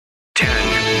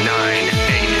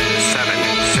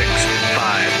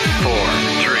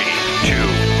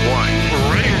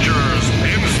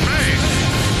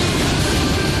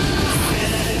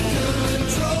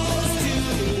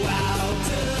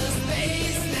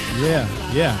Yeah.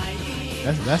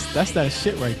 That's that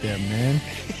shit right there, man.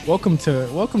 Welcome to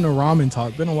Ramen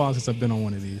Talk. Been a while since I've been on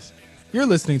one of these. You're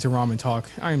listening to Ramen Talk.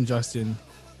 I am Justin.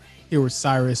 Here with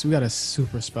Cyrus. We got a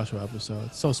super special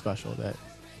episode. So special that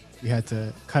we had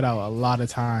to cut out a lot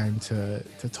of time to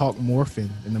talk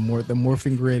morphing, and the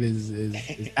morphing grid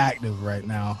is active right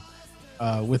now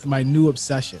with my new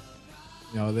obsession.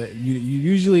 You know that you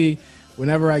usually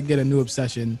whenever I get a new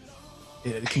obsession,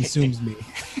 it consumes me.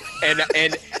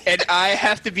 and I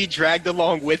have to be dragged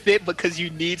along with it because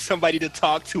you need somebody to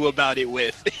talk to about it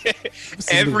with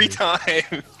every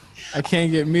time. I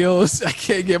can't get Meals. I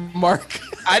can't get Mark.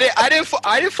 I didn't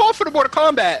fall for the Mortal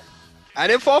Kombat.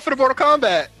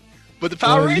 But the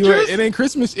Power Rangers. It ain't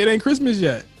Christmas. It ain't Christmas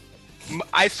yet.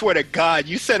 I swear to God,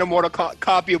 you sent a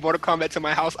copy of Mortal Kombat to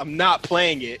my house. I'm not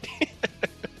playing it.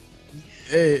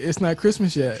 Hey, it's not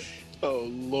Christmas yet. Oh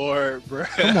Lord, bro!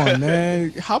 Come on,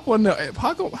 man. Hop on the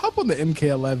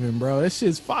MK11, bro. That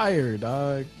shit's fire,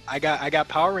 dog. I got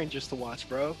Power Rangers to watch,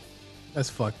 bro. That's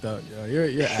fucked up, yo.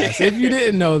 You're ass. If you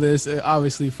didn't know this,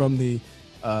 obviously from the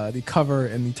cover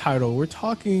and the title, we're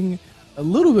talking a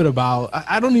little bit about.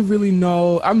 I don't even really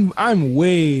know. I'm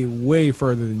way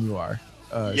further than you are.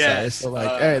 Yes. So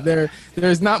like,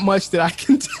 there's not much that I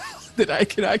can tell that I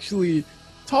can actually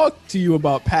talk to you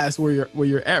about past where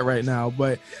you're at right now,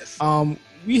 but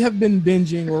we have been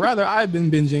binging, or rather I've been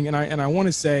binging, and I want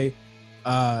to say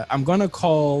I'm gonna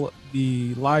call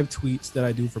the live tweets that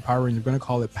I do for Power Rangers, I'm gonna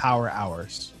call it Power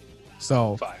Hours.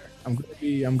 So Fire. I'm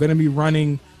gonna be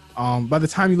running, by the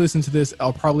time you listen to this,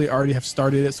 I'll probably already have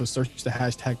started it, so search the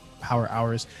hashtag Power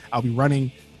Hours. I'll be running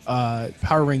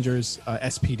Power Rangers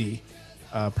SPD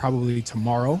probably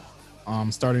tomorrow,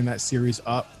 starting that series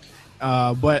up.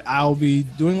 But I'll be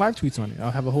doing live tweets on it.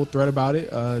 I'll have a whole thread about it.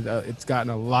 It's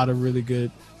gotten a lot of really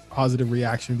good positive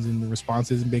reactions and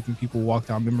responses and making people walk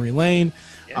down memory lane.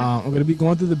 Yeah. I'm going to be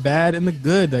going through the bad and the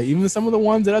good. Even some of the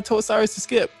ones that I told Cyrus to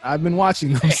skip, I've been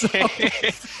watching them. So.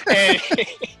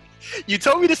 You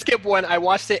told me to skip one. I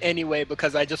watched it anyway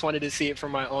because I just wanted to see it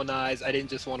from my own eyes. I didn't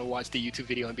just want to watch the YouTube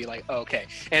video and be like, oh, okay.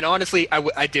 And honestly,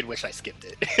 I did wish I skipped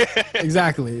it.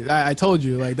 Exactly. I told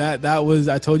you like that was,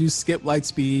 I told you skip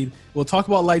Lightspeed. We'll talk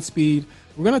about Lightspeed.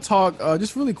 We're going to talk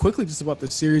just really quickly just about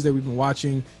the series that we've been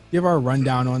watching, give our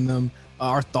rundown on them,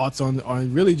 our thoughts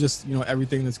on really just,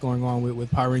 everything that's going on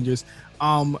with Power Rangers.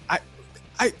 You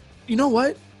know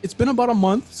what? It's been about a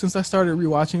month since I started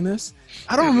rewatching this.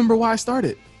 I don't remember why I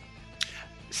started.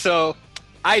 So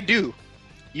I do.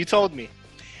 You told me.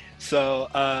 So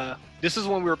this is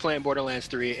when we were playing Borderlands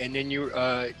 3, and then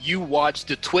you watched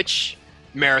the Twitch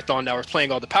marathon that was playing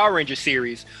all the Power Ranger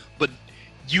series, but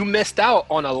you missed out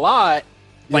on a lot,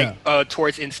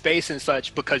 towards In Space and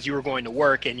such, because you were going to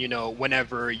work, and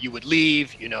whenever you would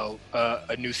leave,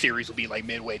 a new series would be like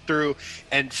midway through,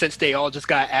 and since they all just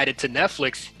got added to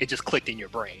Netflix, it just clicked in your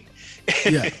brain.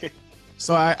 Yeah.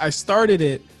 So I started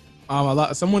it.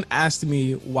 Someone asked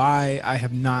me why I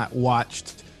have not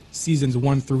watched seasons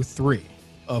 1 through 3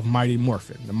 of Mighty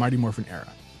Morphin, the Mighty Morphin era.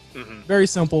 Mm-hmm. Very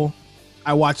simple.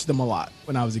 I watched them a lot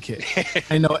when I was a kid.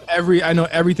 I know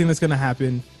everything that's going to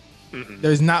happen. Mm-hmm.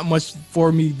 There's not much for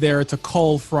me there to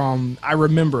cull from. I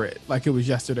remember it like it was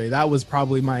yesterday. That was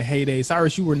probably my heyday.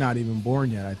 Cyrus, you were not even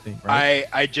born yet, I think, right?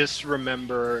 I just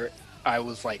remember I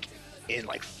was like in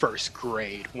first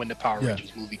grade when the Power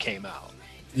Rangers movie came out.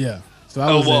 Yeah. So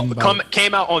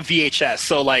came out on VHS,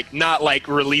 so not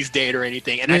release date or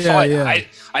anything. And I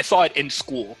saw it in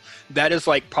school. That is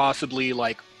possibly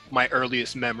my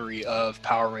earliest memory of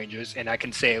Power Rangers, and I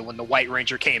can say when the White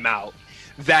Ranger came out,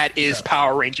 that is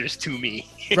Power Rangers to me.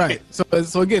 Right.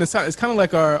 So again, it's kind of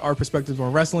like our perspectives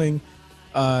on wrestling.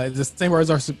 It's the same as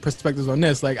our perspectives on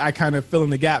this. I kind of fill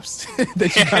in the gaps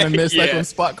that you kind of missed, on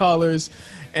Spot Callers,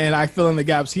 and I fill in the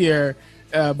gaps here.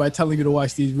 By telling you to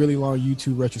watch these really long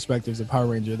YouTube retrospectives of Power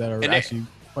Ranger that are actually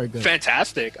quite good.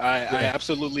 Fantastic. I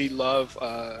absolutely love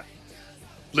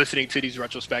listening to these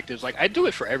retrospectives. I do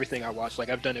it for everything I watch.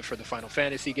 I've done it for the Final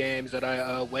Fantasy games that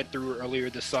I went through earlier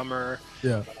this summer.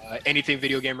 Yeah. Anything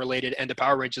video game related, and the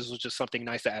Power Rangers was just something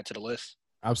nice to add to the list.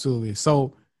 Absolutely.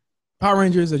 So Power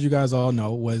Rangers, as you guys all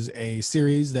know, was a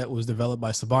series that was developed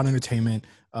by Saban Entertainment,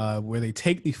 where they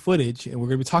take the footage, and we're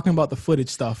going to be talking about the footage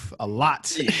stuff a lot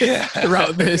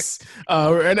throughout this.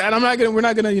 And we're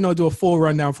not gonna do a full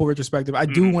rundown, full retrospective. I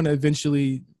do want to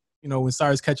eventually, when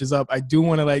Cyrus catches up, I do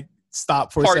want to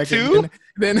stop for Part a second, two?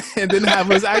 and then have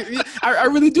us. I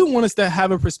really do want us to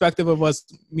have a perspective of us,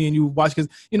 me and you watch, because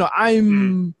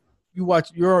you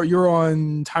watch. You're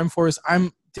on Time Force.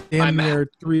 I'm damn near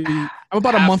 3. I'm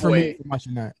about a month removed from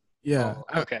watching that. Yeah.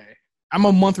 Oh, okay. I'm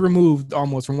a month removed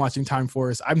almost from watching Time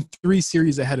Force. I'm 3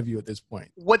 series ahead of you at this point.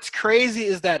 What's crazy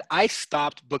is that I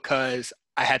stopped because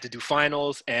I had to do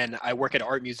finals and I work at an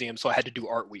art museum, so I had to do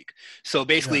art week. So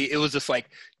basically, It was just like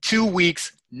 2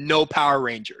 weeks, no Power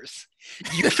Rangers.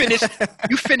 You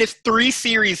finished 3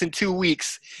 series in 2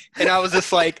 weeks, and I was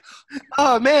just like,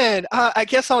 oh man, I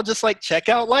guess I'll just like check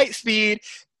out Lightspeed.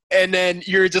 And then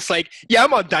you're just like, yeah,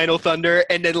 I'm on Dino Thunder,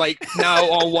 and then like now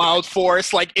on Wild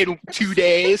Force, like in 2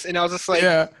 days, and I was just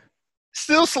like,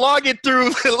 still slogging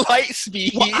through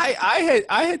Lightspeed. Well,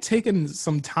 I had taken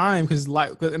some time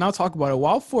and I'll talk about it.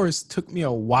 Wild Force took me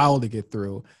a while to get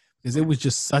through because it was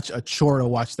just such a chore to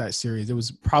watch that series. It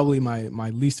was probably my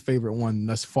least favorite one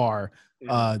thus far.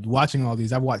 Watching all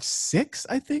these, I've watched 6,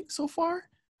 I think, so far.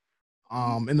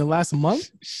 In the last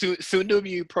month, soon to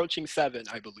be approaching 7,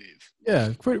 I believe.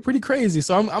 Yeah, pretty crazy.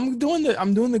 So I'm doing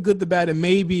the good, the bad, and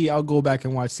maybe I'll go back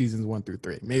and watch seasons 1 through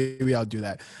 3. Maybe I'll do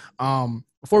that.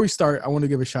 Before we start, I want to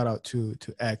give a shout out to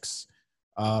X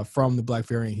from the Black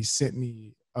Variant. He sent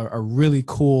me a really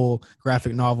cool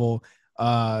graphic novel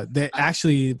that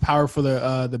actually Power for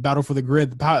the Battle for the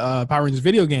Grid, the Power Rangers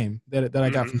video game that I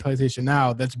got from PlayStation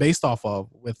Now. That's based off of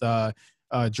with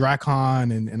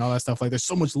Dracon and all that stuff. Like, there's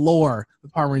so much lore. The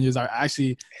Power Rangers are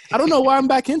actually, I don't know why I'm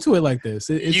back into it like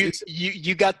this.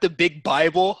 You got the big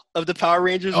Bible of the Power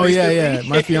Rangers. Oh recently? yeah.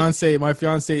 My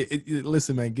fiance.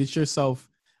 Listen, man, get yourself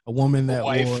a woman that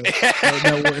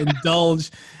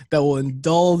will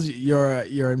indulge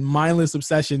your mindless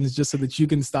obsessions just so that you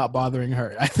can stop bothering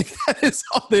her. I think that is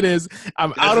all it is.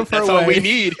 That's all we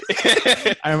need.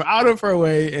 I'm out of her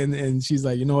way, and she's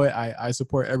like, you know what? I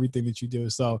support everything that you do.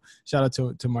 So shout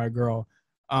out to my girl.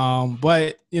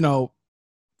 But you know,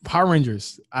 Power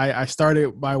Rangers. I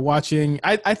started by watching.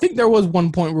 I think there was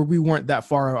one point where we weren't that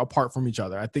far apart from each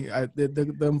other. I think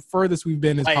the furthest we've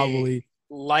been is probably.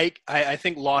 I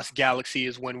think Lost Galaxy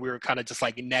is when we were kind of just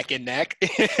like neck and neck.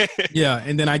 Yeah,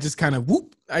 and then I just kind of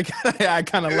I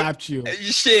kind of lapped you.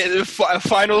 Shit,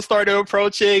 finals started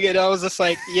approaching, and I was just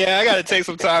like, yeah, I got to take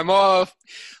some time off.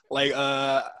 Like,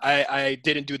 I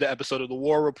didn't do the episode of the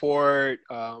War Report,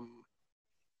 and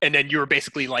then you were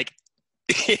basically like,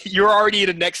 you're already in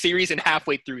the next series and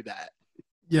halfway through that.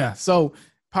 Yeah, so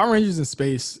Power Rangers in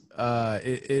Space,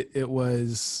 it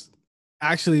was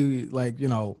actually like, you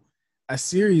know, a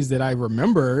series that I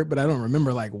remember, but I don't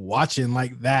remember like watching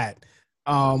like that.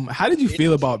 How did you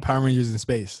feel about Power Rangers in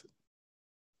Space?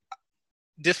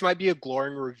 This might be a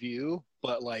glowing review,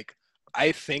 but like,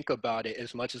 I think about it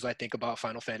as much as I think about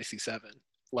Final Fantasy VII.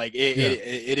 Like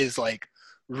it is like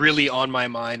really on my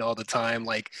mind all the time.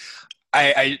 Like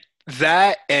I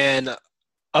that and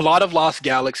a lot of Lost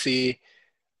Galaxy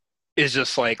is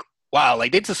just like, wow,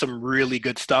 like they did some really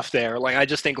good stuff there. Like I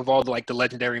just think of all the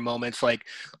legendary moments, like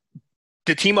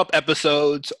the team up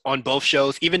episodes on both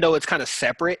shows, even though it's kind of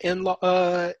separate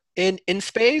in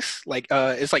space, like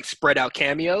it's like spread out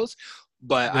cameos,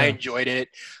 but I enjoyed it.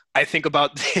 I think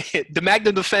about the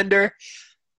Magnum Defender,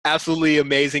 absolutely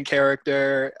amazing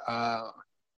character,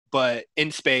 but in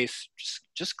space,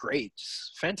 just great,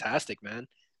 just fantastic, man.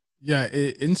 Yeah,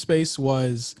 in space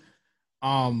was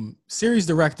series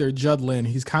director Judd Lin.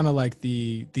 He's kind of like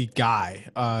the guy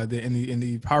in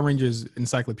the Power Rangers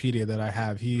encyclopedia that I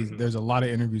have. There's a lot of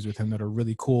interviews with him that are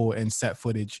really cool and set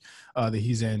footage that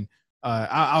he's in.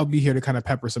 I'll be here to kind of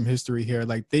pepper some history here.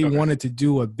 Like they wanted to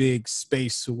do a big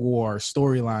space war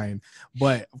storyline,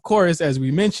 but of course, as we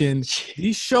mentioned,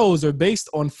 these shows are based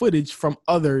on footage from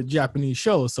other Japanese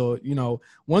shows. So, you know,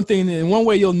 one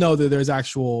way you'll know that there's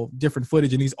actual different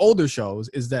footage in these older shows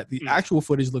is that the actual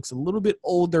footage looks a little bit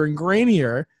older and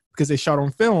grainier because they shot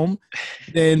on film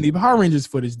than the Power Rangers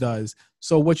footage does.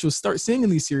 So what you'll start seeing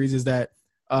in these series is that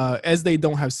as they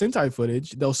don't have Sentai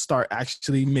footage, they'll start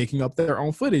actually making up their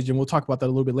own footage. And we'll talk about that a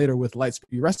little bit later with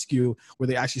Lightspeed Rescue, where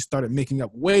they actually started making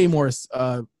up way more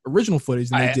original footage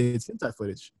than they did Sentai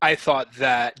footage. I thought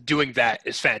that doing that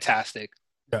is fantastic.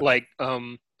 Yeah. Like,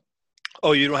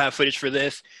 oh, you don't have footage for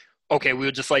this? Okay,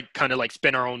 we'll just like kind of like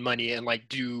spend our own money and like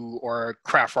do or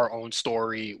craft our own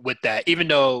story with that. Even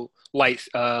though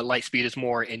Lightspeed is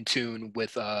more in tune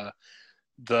with the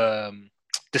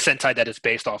Sentai that it's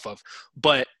based off of.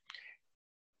 But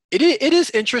it is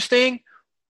interesting,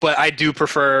 but I do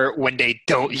prefer when they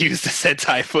don't use the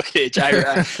Sentai footage.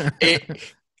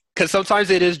 because sometimes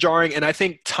it is jarring, and I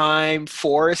think Time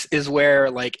Force is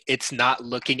where like it's not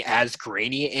looking as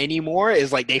grainy anymore.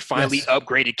 Is like they finally Yes.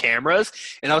 upgraded cameras,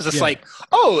 and I was just Yeah. like,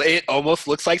 oh, it almost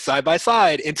looks like side by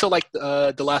side. Until like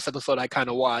the last episode I kind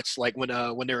of watched, like when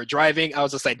they were driving, I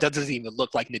was just like, that doesn't even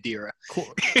look like Nadira.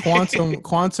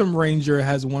 Quantum Ranger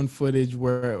has one footage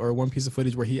or one piece of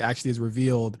footage where he actually is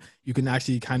revealed. You can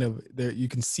actually kind of there, you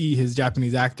can see his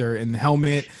Japanese actor in the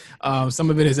helmet. Some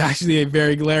of it is actually a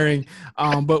very glaring.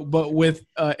 But with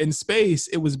In Space,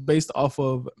 it was based off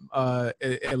of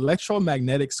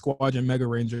Electromagnetic Squadron Mega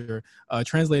Ranger,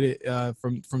 translated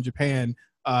from Japan,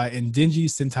 in Denji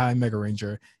Sentai Mega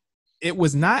Ranger. It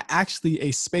was not actually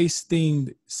a space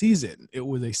themed season. It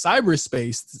was a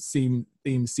cyberspace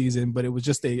themed season, but it was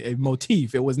just a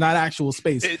motif. It was not actual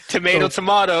space. Tomato.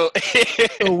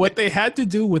 So what they had to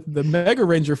do with the Mega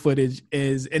Ranger footage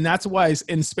is, and that's why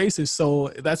In Space is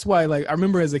so, that's why, like, I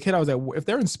remember as a kid, I was like, if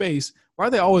they're in space, why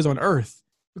are they always on Earth?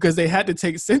 Because they had to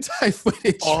take Sentai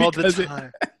footage all the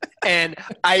time. And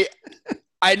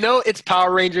I know it's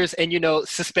Power Rangers and,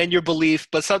 suspend your belief,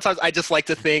 but sometimes I just like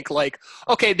to think like,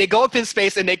 okay, they go up in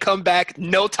space and they come back,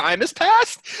 no time has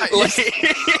passed.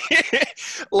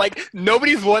 Like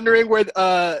nobody's wondering where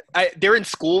they're in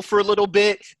school for a little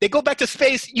bit. They go back to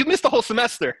space. You missed the whole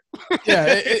semester. Yeah,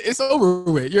 it's over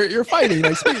with. You're fighting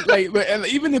and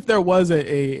even if there was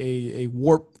a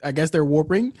warp, I guess they're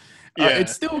warping. Yeah.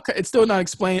 It's still not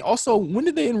explained. Also, when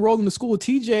did they enroll in the school?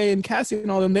 TJ and Cassie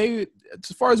and all them, they,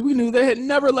 as far as we knew, they had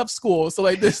never left school. So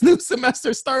like this new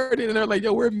semester started and they're like,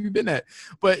 yo, where have you been at?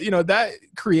 But that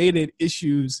created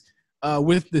issues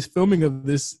with this filming of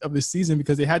this season,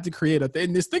 because they had to create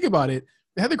and just think about it.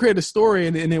 They had to create a story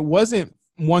and it wasn't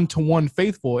one-to-one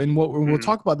faithful. And we'll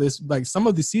talk about this, like some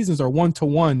of the seasons are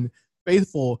one-to-one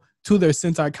faithful to their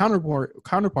Sentai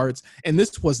counterparts, and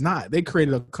this was not. They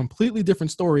created a completely different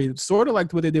story, sort of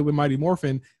like what they did with Mighty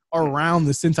Morphin, around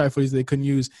the Sentai footage they couldn't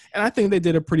use. And I think they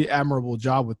did a pretty admirable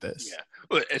job with this.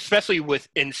 Yeah, especially with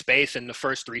In Space in the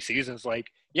first 3 seasons. Like,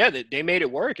 yeah, they made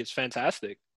it work. It's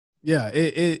fantastic. Yeah,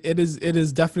 it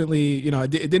is definitely,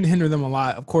 it didn't hinder them a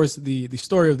lot. Of course, the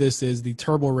story of this is the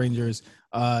Turbo Rangers.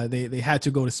 They had to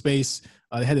go to space.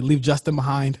 They had to leave Justin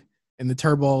behind. And the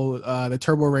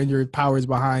Turbo Ranger powers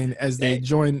behind as they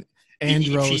join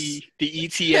Andros. The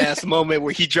ETS moment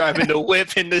where he driving the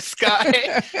whip in the sky.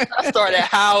 I started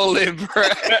howling, bro.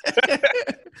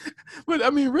 But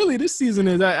I mean, really, this season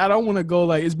is, I don't want to go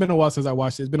like, it's been a while since I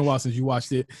watched it. It's been a while since you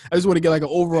watched it. I just want to get like an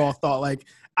overall thought. Like,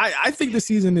 I think the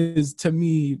season is, to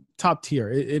me, top tier.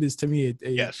 It is, to me,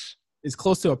 yes, it's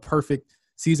close to a perfect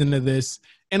season of this,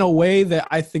 in a way that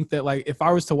I think that, like, if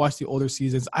I was to watch the older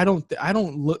seasons, I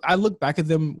look back at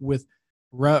them with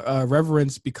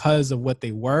reverence because of what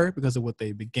they were, because of what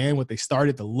they began, what they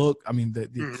started, the look. I mean,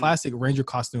 the classic Ranger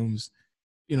costumes,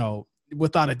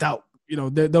 without a doubt,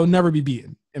 they'll never be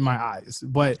beaten in my eyes.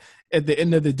 But at the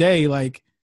end of the day, like,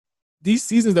 these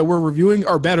seasons that we're reviewing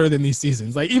are better than these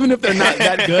seasons. Like, even if they're not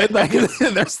that good, like,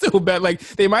 they're still bad. Like,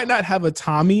 they might not have a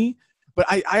Tommy, but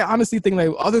I honestly think,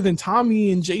 like, other than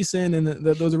Tommy and Jason and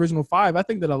those original 5, I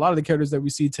think that a lot of the characters that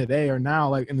we see today are now,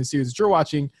 like, in the series that you're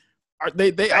watching,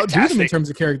 they outdo them in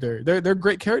terms of character. They're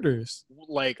great characters.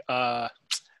 Like,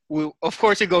 of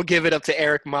course, you go give it up to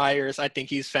Eric Myers. I think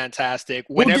he's fantastic.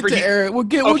 We'll get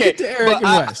to Eric and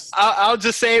Wes. I'll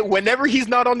just say, whenever he's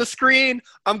not on the screen,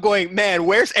 I'm going, man,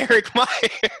 where's Eric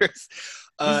Myers?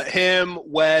 Him,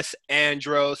 Wes,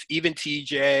 Andros, even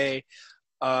TJ.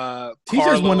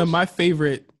 TJ is one of my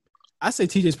favorite. I say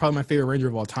TJ is probably my favorite Ranger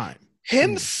of all time.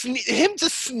 Him just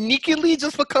sneakily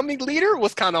just becoming leader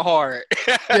was kind of hard.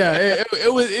 Yeah,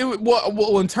 it was.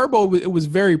 Well, in Turbo, it was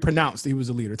very pronounced he was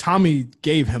a leader. Tommy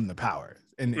gave him the power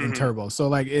in Turbo. So,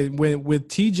 like, with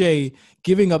TJ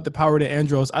giving up the power to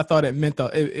Andros, I thought it meant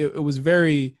that it was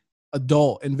very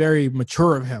adult and very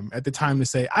mature of him at the time to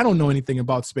say, I don't know anything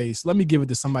about space. Let me give it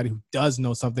to somebody who does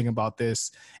know something about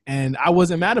this. And I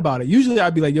wasn't mad about it. Usually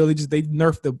I'd be like, yo, they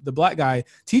nerfed the black guy.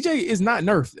 TJ is not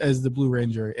nerfed as the Blue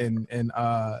Ranger in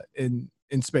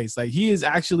space. Like, he's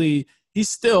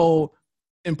still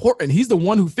important. He's the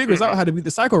one who figures out how to beat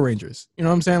the Psycho Rangers. You know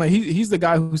what I'm saying? Like, he's the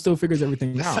guy who still figures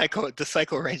everything out. The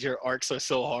Psycho Ranger arcs are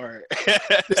so hard.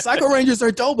 The Psycho Rangers are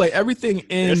dope. Like, everything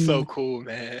they're so cool,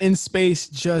 man. In space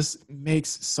just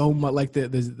makes so much, like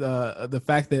the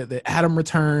fact that Adam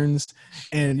returns,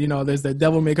 and there's the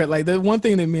Devil May Cry. Like, the one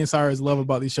thing that me and Cyrus love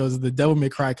about these shows is the Devil May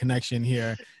Cry connection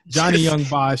here. Johnny Young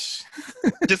Bosch.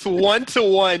 Just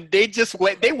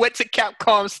 1-to-1. They went to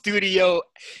Capcom Studio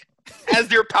as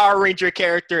their Power Ranger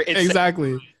character.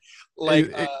 Exactly.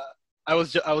 Like, I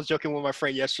was joking with my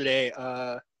friend yesterday.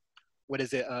 What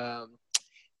is it?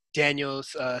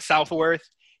 Daniel's Southworth.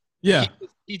 Yeah.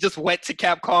 He just went to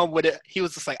Capcom with it. He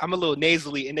was just like, I'm a little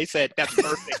nasally, and they said that's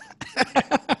perfect.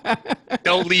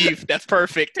 Don't leave. That's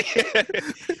perfect.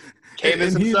 Came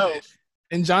as himself.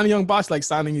 And Johnny Young Bosch like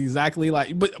sounding exactly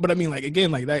like, but I mean, like,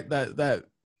 again, like that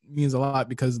means a lot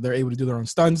because they're able to do their own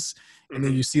stunts, and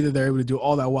then you see that they're able to do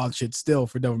all that wild shit still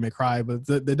for Devil May Cry. But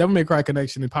the Devil May Cry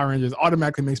connection in Power Rangers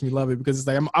automatically makes me love it because it's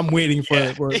like I'm waiting for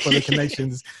the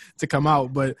connections to come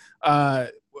out. But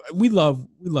we love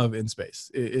In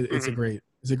Space. It's a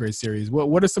great series.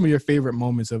 What are some of your favorite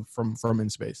moments from In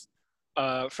Space?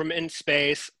 From In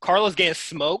Space, Carlos getting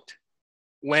smoked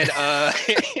when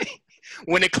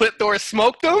when Ecliptor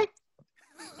smoked him.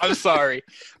 I'm sorry,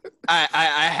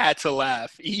 I had to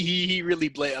laugh. He really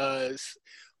blazed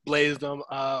them.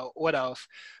 What else?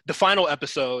 The final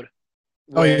episode.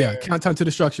 Countdown to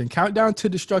Destruction. Countdown to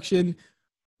Destruction.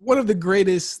 One of the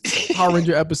greatest Power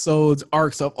Ranger episodes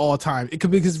arcs of all time. It could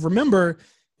be because remember,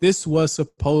 this was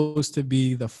supposed to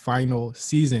be the final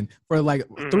season. For like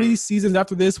 3 seasons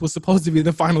after this was supposed to be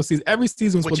the final season. Every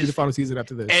season was supposed to be the final season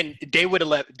after this. And they would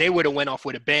have went off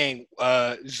with a bang.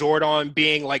 Zordon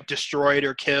being like destroyed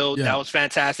or killed. Yeah. That was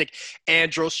fantastic.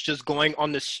 Andros just going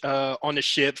on the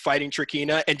ship fighting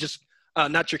Trakina and just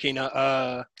not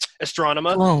Trakina,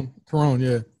 Astronema. Tyrone,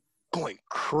 yeah. Going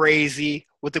crazy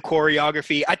with the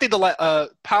choreography. I think the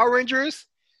Power Rangers,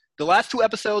 the last 2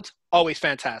 episodes, always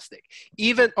fantastic.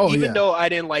 Even though I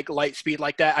didn't like Lightspeed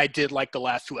like that, I did like the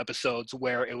last 2 episodes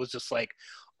where it was just like,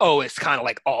 oh, it's kind of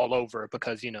like all over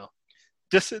because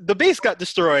the base got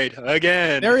destroyed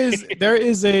again. There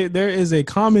is a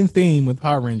common theme with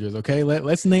Power Rangers. Okay,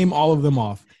 let's name all of them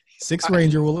off. Sixth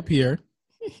Ranger will appear,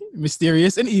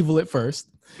 mysterious and evil at first.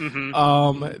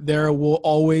 There will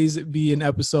always be an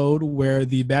episode where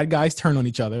the bad guys turn on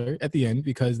each other at the end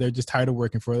because they're just tired of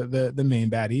working for the main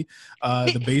baddie.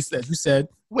 The base, as you said.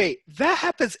 Wait, that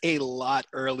happens a lot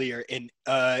earlier in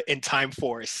Time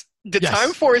Force.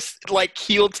 Time Force like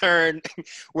heel turn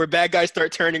where bad guys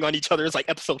start turning on each other is like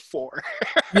episode 4.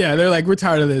 Yeah, they're like, we're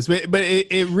tired of this, but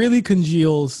it really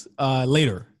congeals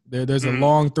later. There's a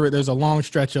long there's a long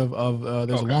stretch of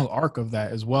there's a long arc of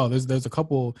that as well. There's a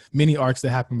couple mini arcs that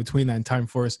happen between that and Time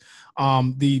Force.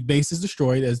 The base is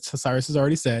destroyed, as Cyrus has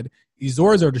already said. The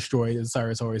Zords are destroyed, as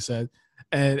Cyrus already said.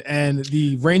 And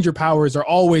the Ranger powers are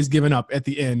always given up at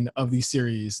the end of these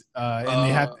series.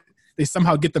 And they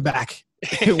somehow get them back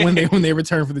when they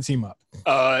return for the team up.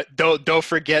 Don't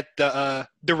forget the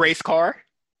race car.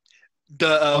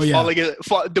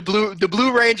 The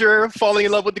Blue Ranger falling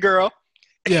in love with the girl.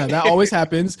 Yeah, that always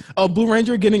happens. Blue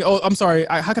Ranger getting. Oh, I'm sorry.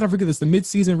 How can I forget this? The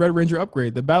mid-season Red Ranger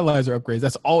upgrade, the Battleizer upgrades.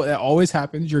 That always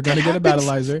happens. You're gonna get a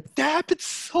Battleizer. That happens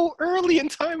so early in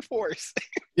Time Force.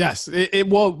 Yes, it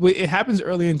happens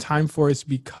early in Time Force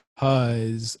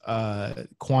because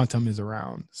Quantum is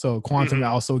around. So Quantum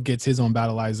also gets his own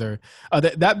Battleizer.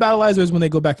 That Battleizer is when they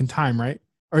go back in time, right?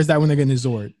 Or is that when they're getting his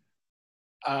Zord?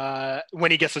 When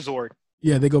he gets a Zord.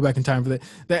 Yeah, they go back in time for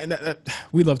that.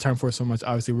 We love Time Force so much.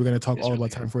 Obviously, we're going to talk all about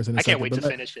Time Force in a second. I can't wait to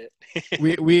finish it.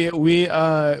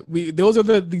 we those are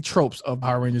the tropes of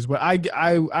Power Rangers. But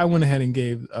I went ahead and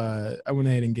gave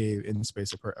In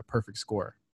Space a perfect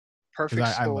score. Perfect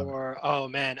score. Oh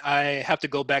man, I have to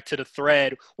go back to the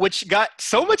thread, which got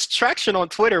so much traction on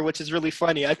Twitter, which is really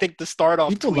funny. I think the start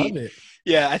off tweet. Love it.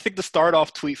 Yeah, I think the start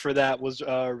off tweet for that was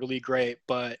really great,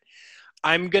 but.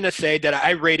 I'm going to say that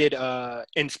I rated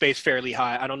In Space fairly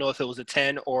high. I don't know if it was a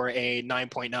 10 or a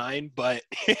 9.9, but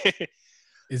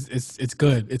it's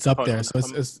good. It's up there. So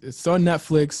it's on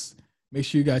Netflix. Make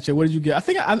sure you got it. What did you get? I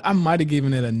think I might have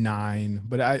given it a 9,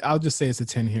 but I'll just say it's a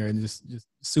 10 here and just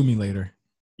sue me later.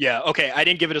 Yeah, okay. I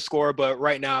didn't give it a score, but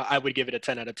right now I would give it a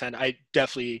 10 out of 10. I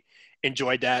definitely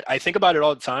enjoyed that. I think about it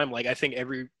all the time. Like I think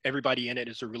everybody in it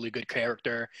is a really good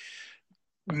character.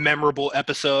 Memorable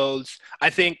episodes.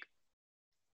 I think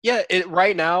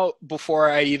right now, before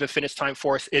I even finish Time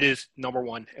Force, it is number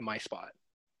 1 in my spot.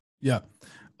 Yeah.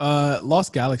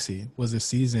 Lost Galaxy was a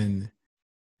season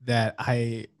that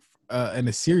in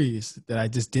a series that I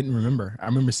just didn't remember. I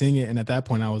remember seeing it, and at that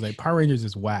point, I was like, Power Rangers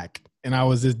is whack. And I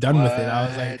was just done with it. I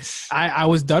was like, I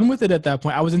was done with it at that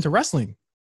point. I was into wrestling.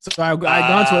 So I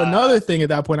gone to another thing at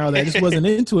that point. I just wasn't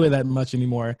into it that much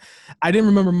anymore. I didn't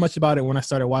remember much about it when I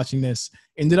started watching this.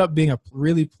 Ended up being a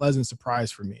really pleasant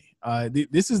surprise for me.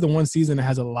 This is the one season that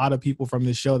has a lot of people from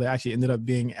this show that actually ended up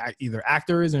being either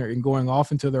actors or going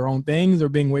off into their own things or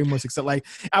being way more successful. Like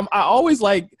I always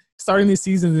like starting these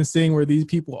seasons and seeing where these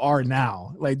people are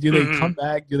now. Like, do they come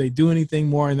back? Do they do anything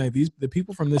more? And like the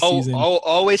people from this season.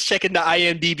 Always checking the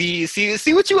IMDb.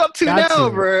 See what you up to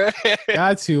now, bro.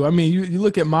 Got to. I mean, you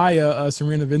look at Maya,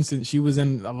 Serena Vincent. She was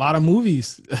in a lot of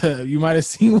movies. You might have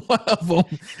seen one of them.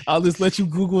 I'll just let you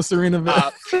Google Serena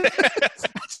Vincent.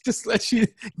 Just let you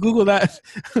Google that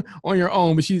on your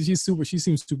own. But she's super. She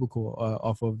seems super cool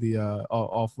off of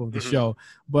the show.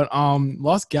 But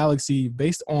Lost Galaxy,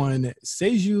 based on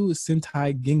Seiju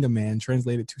Sentai Gingaman,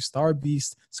 translated to Star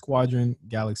Beast Squadron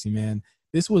Galaxy Man.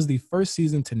 This was the first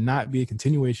season to not be a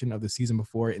continuation of the season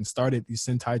before and started the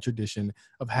Sentai tradition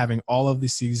of having all of the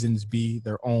seasons be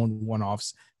their own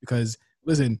one-offs. Because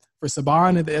listen, for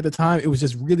Saban at the time, it was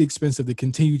just really expensive to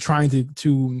continue trying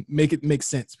to make it make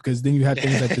sense, because then you had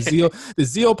things like the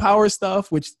Zeo power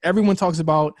stuff, which everyone talks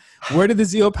about. Where did the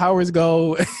Zeo powers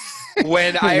go?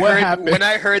 When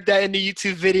I heard that in the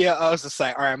YouTube video, I was just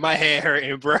like, all right, my head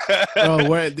hurting, bro.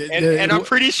 Oh, and I'm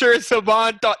pretty sure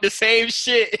Saban thought the same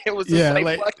shit. It was just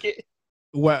fuck it.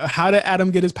 How did Adam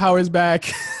get his powers back?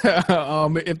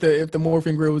 If the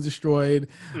morphing grid was destroyed,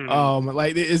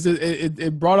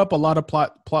 it brought up a lot of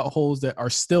plot holes that are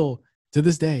still to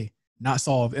this day not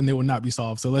solved, and they will not be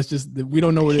solved. So we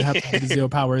don't know where they have to have the Zeo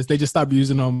powers. They just stopped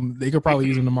using them. They could probably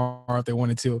use them tomorrow if they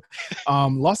wanted to.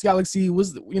 Lost Galaxy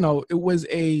was, it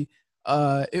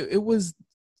was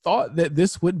thought that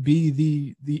this would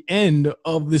be the end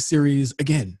of the series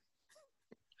again,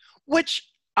 which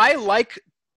I like.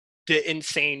 The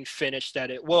insane finish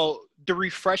the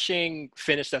refreshing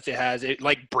finish that it has, it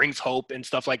like brings hope and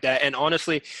stuff like that. And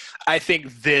honestly, I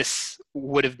think this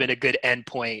would have been a good end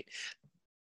point.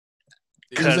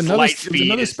 Because light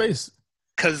speed,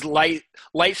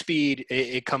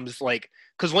 it comes like,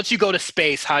 because once you go to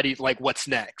space, how do you what's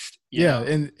next? You know?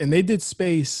 And they did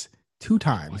space 2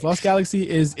 times. Lost Galaxy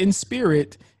is in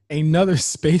spirit another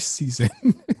space season.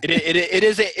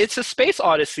 It's a space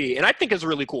odyssey, and I think it's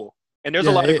really cool. And there's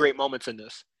a lot of great moments in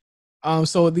this.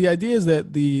 So the idea is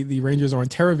that the Rangers are on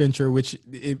Terra Venture, which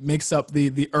it makes up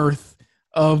the Earth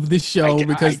of this show,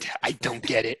 because I don't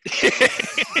get it.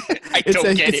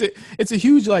 It's a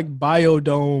huge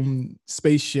biodome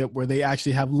spaceship where they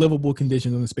actually have livable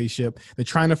conditions on the spaceship. They're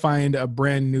trying to find a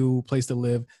brand new place to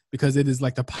live, because it is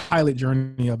like the pilot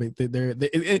journey of it.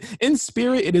 In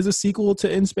spirit, it is a sequel to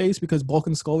In Space, because Bulk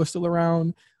and Skull are still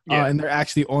around, and they're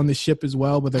actually on the ship as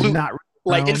well, but they're not.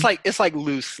 It's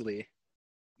loosely.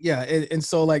 Yeah, and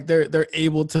so they're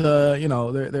able to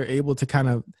they're able to kind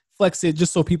of flex it,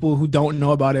 just so people who don't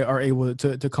know about it are able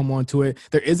to come on to it.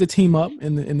 There is a team up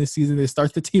in this season. It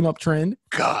starts the team up trend.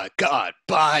 God,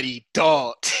 body,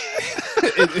 dog.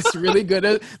 It's really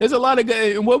good. There's a lot of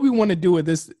good. And what we want to do with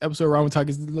this episode of Ramen Talk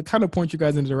is kind of point you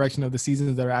guys in the direction of the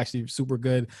seasons that are actually super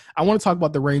good. I want to talk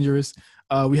about the Rangers.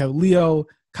 We have Leo,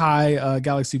 Kai,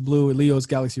 Galaxy Blue, Leo's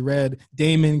Galaxy Red,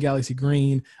 Damon, Galaxy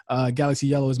Green, Galaxy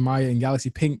Yellow is Maya, and Galaxy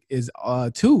Pink is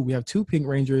 2. We have 2 Pink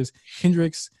Rangers,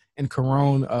 Kendrix and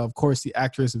Carone. Of course, the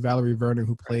actress Valerie Vernon,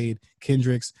 who played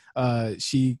Kendrix,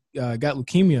 she got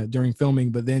leukemia during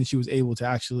filming, but then she was able to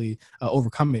actually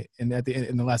overcome it. And at the end,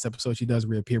 in the last episode, she does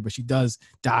reappear, but she does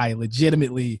die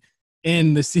legitimately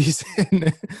in the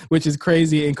season, which is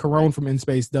crazy. And Carone from In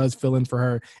Space does fill in for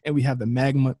her. And we have the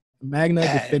Magna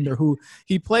Defender, who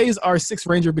he plays our 6th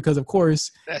Ranger, because of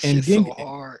course so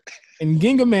hard. In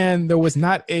Gingaman there was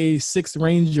not a 6th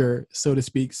Ranger, so to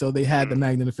speak, so they had the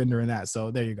Magna Defender in that. So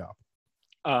there you go.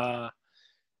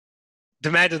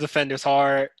 The Magna Defender's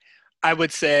hard. I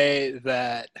would say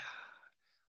that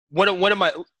one of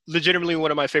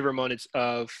my favorite moments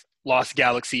of Lost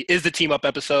Galaxy is the team up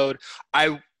episode.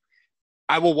 I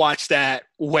will watch that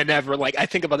whenever. I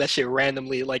think about that shit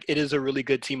randomly. It is a really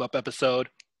good team up episode.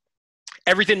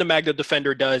 Everything the Magna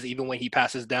Defender does, even when he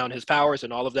passes down his powers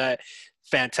and all of that,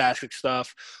 fantastic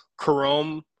stuff.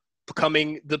 Carone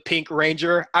becoming the Pink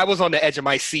Ranger, I was on the edge of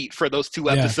my seat for those 2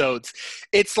 episodes.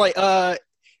 It's because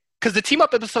the team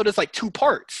up episode is 2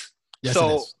 parts. Yes,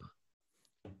 so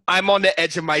I'm on the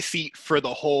edge of my seat for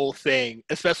the whole thing,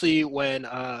 especially when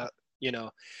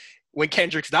when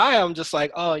Kendrix died, I'm just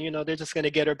like, they're just going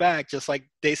to get her back, just like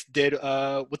they did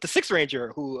with the 6th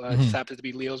Ranger, who just happens to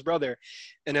be Leo's brother.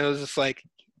 And it was just like,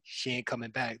 she ain't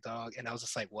coming back, dog. And I was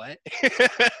just like, what?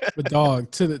 But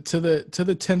dog, to the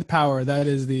 10th power, that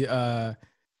is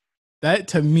that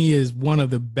to me is one of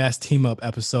the best team up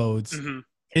episodes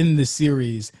in the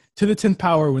series. To the 10th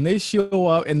power, when they show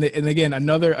up, and again,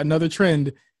 another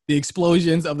trend, the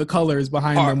explosions of the colors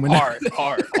behind them. Hard.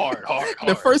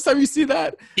 The first time you see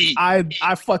that, I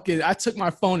took my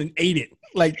phone and ate it.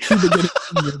 Like Cuba Gooding,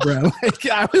 bro. Like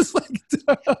I was like,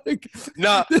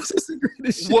 nah, this is the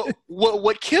greatest shit.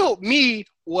 What killed me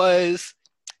was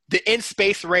the In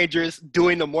Space Rangers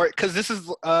doing the more, because this is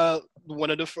one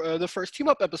of the first team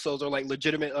up episodes, or like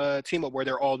legitimate team up where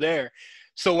they're all there.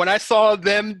 So when I saw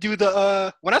them do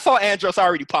when I saw Andros, I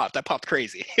already popped. I popped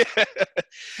crazy.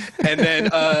 And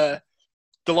then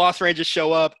the Lost Rangers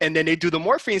show up, and then they do the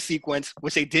morphine sequence,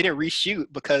 which they didn't reshoot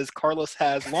because Carlos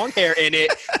has long hair in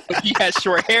it, but he has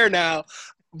short hair now.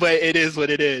 But it is what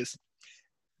it is.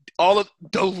 All of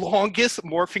the longest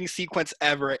morphing sequence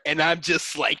ever, and I'm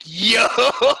just like, yo.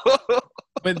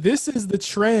 But this is the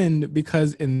trend,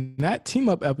 because in that team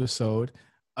up episode,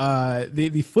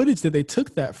 the footage that they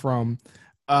took that from,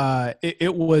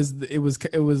 it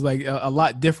was like a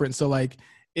lot different. So like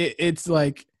it's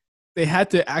like they had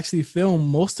to actually film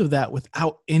most of that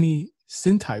without any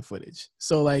Sentai footage.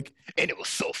 So like, and it was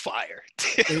so fire.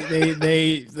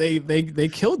 they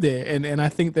killed it, and I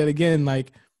think that, again,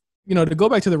 like, you know, to go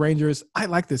back to the Rangers, I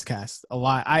like this cast a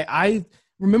lot. I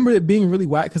remember it being really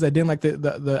whack because I didn't like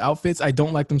the outfits. I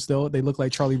don't like them still. They look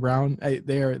like Charlie Brown.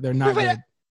 They're not good.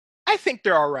 I think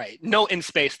they're all right. No In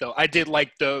Space though. I did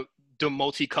like the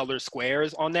multicolored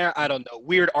squares on there. I don't know,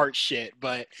 weird art shit,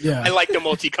 but yeah, I like the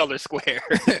multicolored square.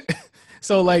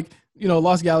 So like, you know,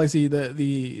 Lost Galaxy,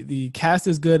 the cast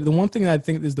is good. The one thing that I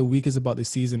think is the weakest about this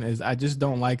season is I just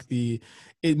don't like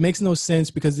it makes no sense,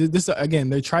 because this,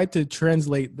 again, they tried to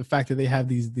translate the fact that they have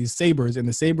these sabers, and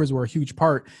the sabers were a huge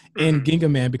part in Ginga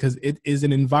Man because it is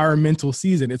an environmental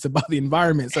season. It's about the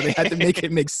environment. So they had to make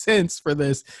it make sense for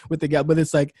this with the guy. But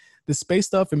it's like the space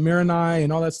stuff and Miranai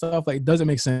and all that stuff, like, doesn't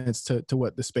make sense to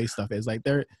what the space stuff is. Like,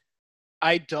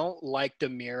 I don't like the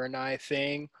Miranai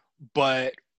thing,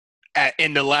 but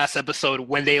in the last episode,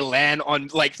 when they land on,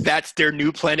 like, that's their new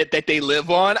planet that they live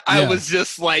on, yeah, I was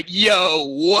just like, yo,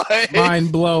 what? Mind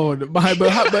blown. I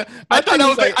thought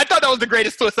that was the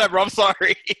greatest twist ever. I'm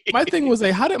sorry. My thing was,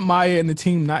 like, how did Maya and the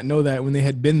team not know that when they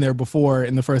had been there before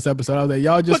in the first episode? I was like,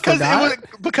 y'all just forgot?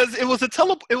 Because it was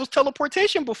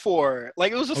teleportation before.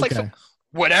 Like, it was just like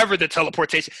whatever the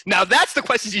teleportation. Now that's the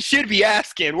questions you should be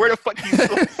asking. Where the fuck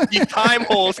these time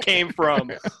holes came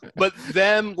from? But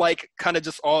them, like, kind of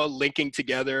just all linking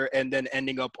together and then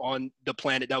ending up on the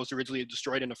planet that was originally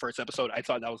destroyed in the first episode. I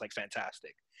thought that was, like,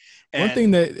 fantastic. One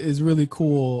thing that is really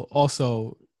cool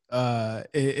also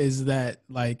is that,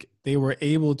 like, they were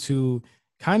able to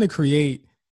kind of create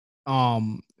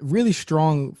really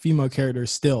strong female characters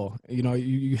still. You know,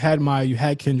 you had Maya, you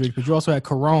had Kendrick, but you also had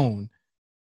Corone.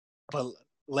 But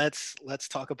let's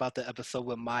talk about the episode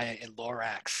with Maya and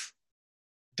Lorax.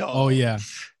 Dogs. Oh yeah.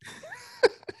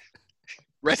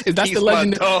 Rest in peace, my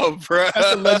dog, bro.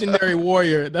 That's the legendary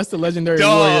warrior. That's the legendary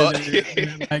dog. Warrior.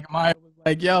 And like, Maya was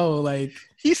like, yo, like,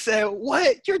 he said,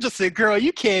 what? You're just a girl.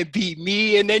 You can't beat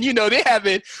me. And then, you know, they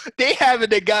having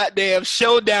the goddamn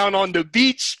showdown on the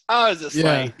beach. I was just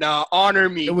like, nah, honor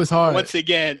me. It was hard. Once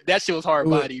again, that shit was hard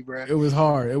body, bro. It was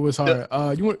hard. You want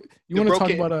to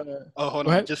talk about hold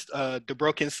on. Just the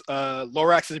broken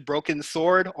Lorax's broken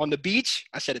sword on the beach.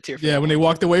 I shed a tear. Yeah, when they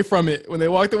walked away from it. I was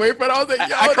like,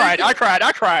 yo,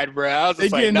 I cried, bro. I was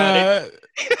just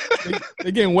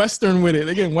they're getting Western with it.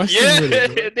 They're getting Western with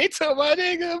it. Bro. They took my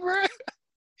nigga, bro.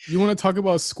 You want to talk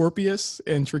about Scorpius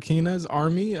and Trakeena's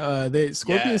army?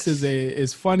 Scorpius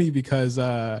is funny because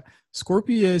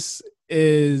Scorpius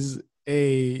is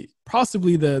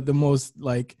possibly the most,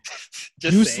 like,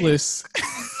 useless.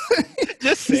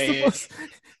 Just say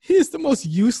he's the most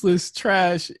useless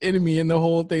trash enemy in the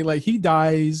whole thing. Like, he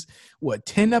dies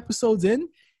 10 episodes in?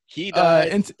 He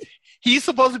died. He's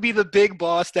supposed to be the big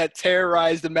boss that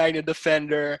terrorized the Magna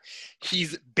Defender.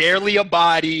 He's barely a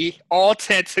body, all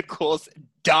tentacles,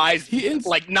 dies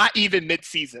like not even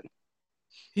mid-season.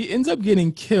 He ends up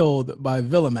getting killed by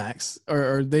Villamax,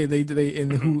 or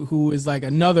who is like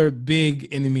another big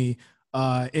enemy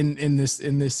in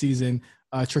this season.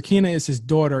 Trakeena is his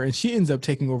daughter, and she ends up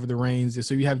taking over the reins.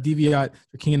 So you have Deviat,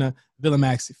 Trakeena,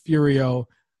 Villamax, Furio.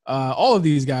 All of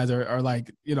these guys are like,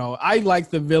 you know, I like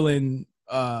the villain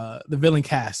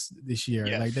cast this year.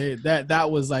 Yes. Like that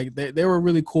was like they were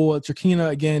really cool. Trakeena,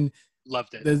 again,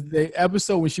 loved it. The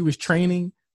episode when she was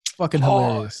training, fucking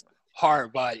hilarious.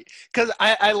 Hard body. Because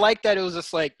I like that it was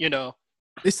just like, you know,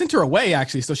 they sent her away,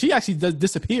 actually. So she actually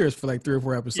disappears for like 3 or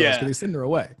 4 episodes because they send her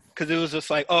away. because it was just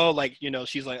like, oh, like,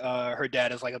 she's like, her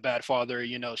dad is like a bad father,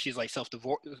 she's like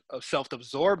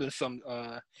self-absorbed in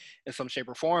some shape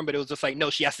or form, but it was just like, no,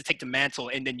 she has to take the mantle,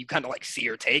 and then you kind of like see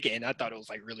her take it, and I thought it was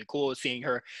like really cool seeing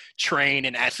her train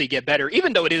and actually get better,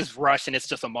 even though it is rushed and it's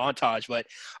just a montage. But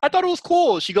I thought it was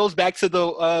cool. She goes back to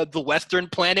the Western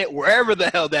planet, wherever the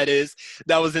hell that is,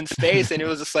 that was in space, and it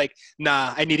was just like,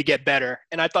 nah, I need to get better,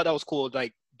 and I thought that was cool,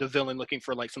 like the villain looking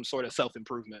for like some sort of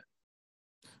self-improvement.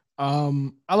 I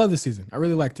love this season. I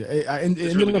really liked it. It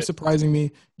ended really up good. surprising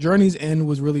me. Journey's End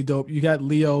was really dope. You got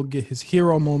Leo get his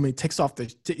hero moment, takes off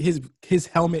his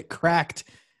helmet cracked,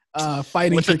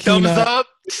 fighting With the Shakina.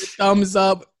 thumbs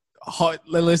up.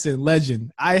 Listen,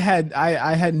 legend. I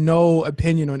had no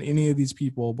opinion on any of these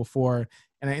people before,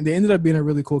 and they ended up being a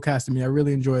really cool cast to me. I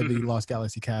really enjoyed the Lost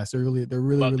Galaxy cast. They're really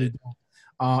Loved really it. dope.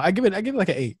 I give it like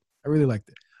an 8. I really liked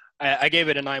it. I gave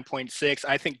it a 9.6.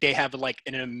 I think they have like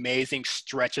an amazing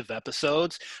stretch of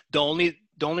episodes.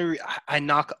 I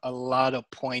knock a lot of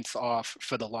points off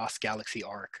for the Lost Galaxy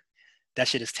arc. That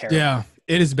shit is terrible. Yeah,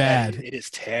 it is bad. It is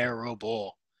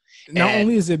terrible. Not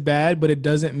only is it bad, but it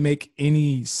doesn't make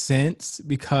any sense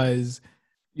because,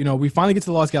 we finally get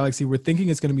to the Lost Galaxy. We're thinking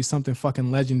it's going to be something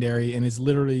fucking legendary, and it's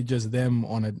literally just them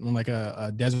on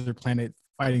a desert planet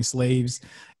fighting slaves.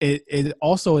 It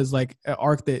also is like an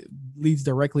arc that leads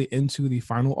directly into the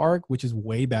final arc, which is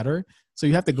way better. So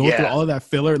you have to go through all of that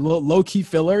filler, low key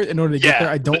filler, in order to get there.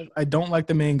 I don't like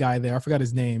the main guy there. I forgot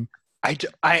his name.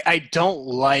 I don't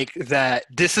like that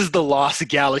this is the Lost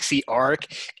Galaxy arc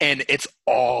and it's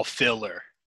all filler.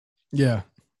 Yeah.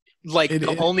 Like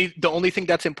the only thing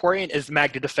that's important is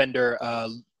Magna Defender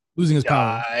losing his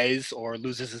dies power or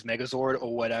loses his Megazord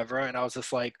or whatever. And I was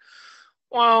just like,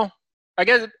 well, I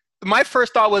guess my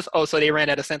first thought was, oh, so they ran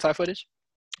out of Sentai footage?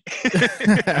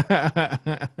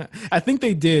 I think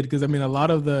they did, because I mean a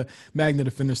lot of the Magna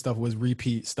Defender stuff was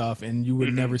repeat stuff, and you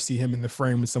would never see him in the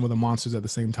frame with some of the monsters at the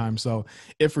same time. So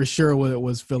it for sure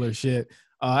was filler shit.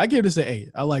 I gave this an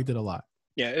 8. I liked it a lot.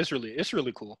 Yeah, it's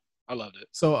really cool. I loved it.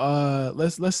 So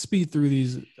let's speed through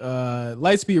these.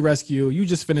 Lightspeed Rescue. You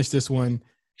just finished this one.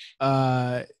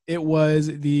 It was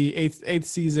the eighth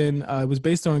season. It was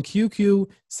based on QQ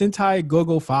Sentai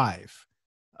Gogo 5.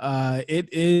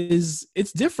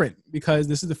 It's different because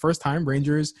this is the first time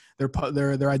Rangers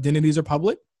their identities are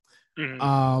public.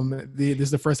 This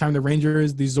is the first time the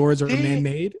Rangers, the Zords, are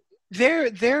man-made.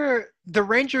 The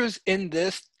Rangers in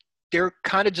this, they're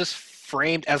kind of just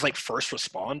framed as like first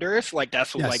responders. Like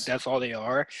that's what, like that's all they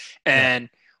are. And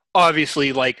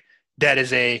obviously, like that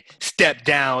is a step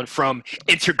down from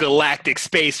Intergalactic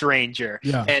Space Ranger.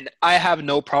 Yeah. And I have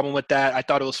no problem with that. I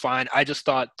thought it was fine. I just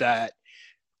thought that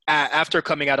after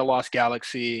coming out of Lost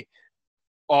Galaxy,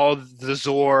 all the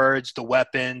Zords, the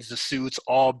weapons, the suits,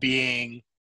 all being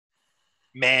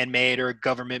man-made or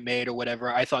government-made or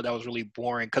whatever, I thought that was really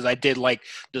boring, because I did like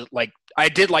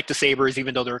the sabers,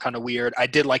 even though they were kind of weird. I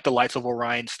did like the Lights of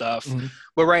Orion stuff,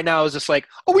 but right now it's just like,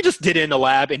 oh, we just did it in the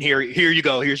lab, and here you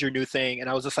go, here's your new thing. And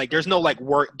I was just like, there's no like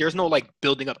work, there's no like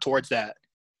building up towards that.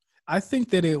 I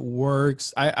think that it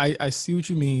works. I see what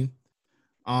you mean.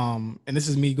 And this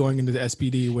is me going into the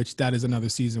SPD, which that is another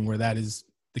season where that is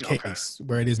the case,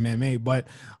 where it is man-made. But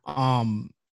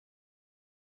in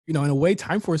a way,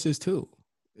 Time Force is too.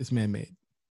 It's man-made.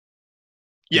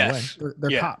 Yes,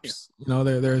 they're cops. Yeah.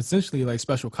 They're essentially like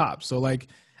special cops. So like,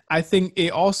 I think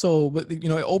it also, but it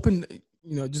opened.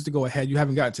 Just to go ahead, you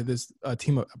haven't gotten to this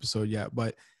team up episode yet,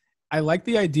 but I like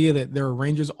the idea that there are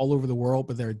Rangers all over the world,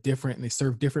 but they're different and they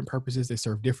serve different purposes. They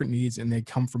serve different needs, and they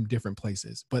come from different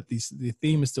places. But the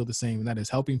theme is still the same, and that is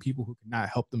helping people who cannot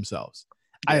help themselves.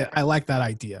 Yeah. I like that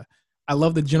idea. I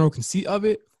love the general conceit of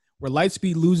it. Where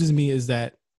Lightspeed loses me is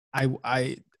that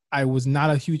I was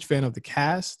not a huge fan of the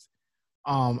cast.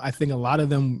 I think a lot of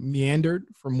them meandered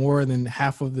for more than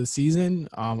half of the season.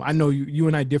 I know you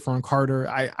and I differ on Carter.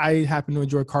 I happen to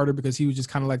enjoy Carter because he was just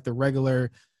kind of like the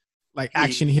regular, like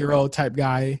action hero type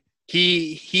guy.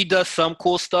 He does some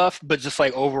cool stuff, but just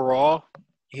like overall,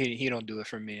 he don't do it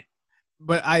for me.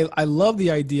 But I love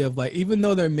the idea of like, even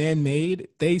though they're man-made,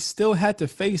 they still had to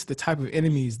face the type of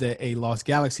enemies that a Lost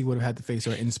Galaxy would have had to face,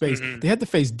 or in space. They had to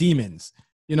face demons.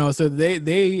 So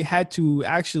they had to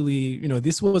actually,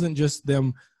 this wasn't just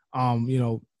them,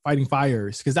 fighting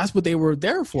fires, because that's what they were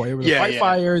there for. They were to fight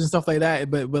fires and stuff like that.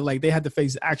 But like they had to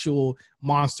face actual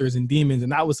monsters and demons,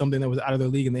 and that was something that was out of their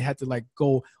league. And they had to like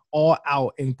go all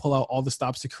out and pull out all the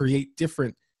stops to create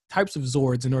different types of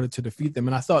Zords in order to defeat them.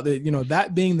 And I thought that,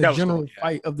 that being the general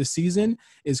fight of the season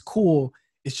is cool.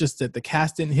 It's just that the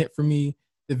cast didn't hit for me.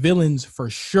 the villains for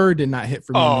sure did not hit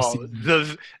for me in this Oh, season.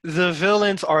 the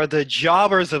villains are the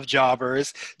jobbers of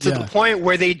jobbers to the point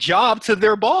where they job to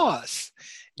their boss.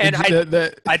 And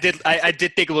I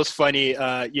did think it was funny,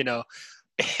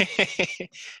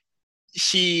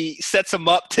 she sets him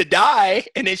up to die,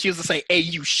 and then she was just like, "Hey,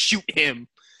 you shoot him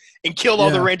and kill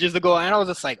all the Rangers to go." And I was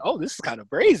just like, "Oh, this is kind of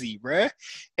crazy, bruh."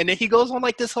 And then he goes on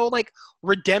like this whole like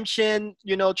redemption,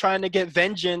 trying to get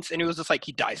vengeance, and it was just like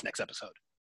he dies next episode.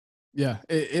 Yeah,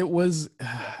 it was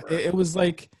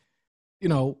like,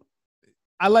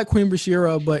 I like Queen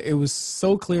Bashira, but it was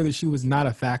so clear that she was not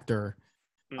a factor.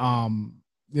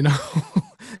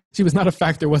 She was not a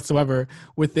factor whatsoever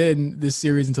within this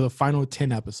series until the final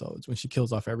 10 episodes when she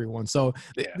kills off everyone. So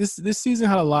this season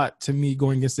had a lot to me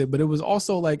going against it, but it was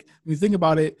also like, when you think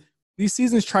about it, these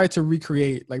seasons try to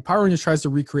recreate, like Power Rangers tries to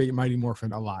recreate Mighty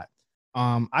Morphin a lot.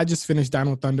 I just finished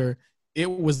Dino Thunder. It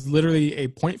was literally a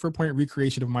point-for-point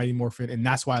recreation of Mighty Morphin, and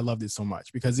that's why I loved it so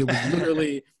much, because it was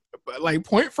literally like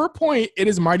point for point, it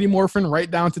is Mighty Morphin right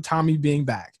down to Tommy being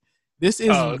back. This is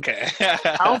pound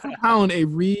for pound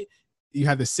you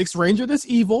have the Sixth Ranger that's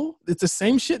evil. It's the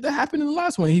same shit that happened in the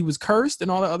last one. He was cursed and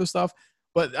all that other stuff.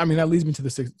 But I mean, that leads me to the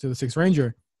Sixth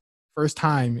Ranger. First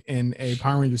time in a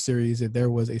Power Ranger series that there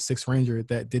was a Sixth Ranger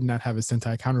that did not have a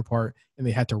Sentai counterpart, and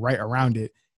they had to write around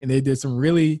it. And they did some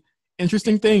really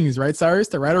interesting things, right, Cyrus?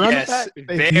 To write around that.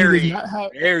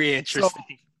 Very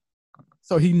interesting.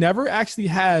 So he never actually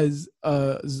has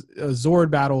Zord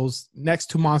battles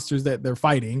next to monsters that they're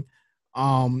fighting.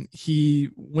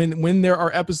 When there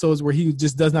are episodes where he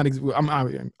just does not exist,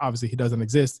 obviously he doesn't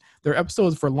exist. There are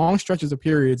episodes for long stretches of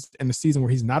periods in the season where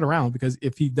he's not around, because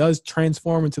if he does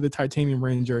transform into the Titanium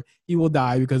Ranger, he will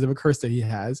die because of a curse that he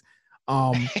has.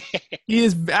 He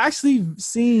is actually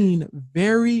seen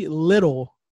very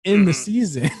little in the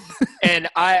season. and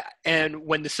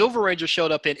when the Silver Ranger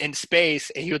showed up in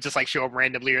space, and he would just like show up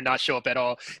randomly or not show up at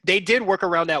all, they did work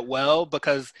around that well,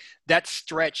 because that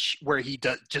stretch where he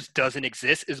just doesn't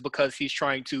exist is because he's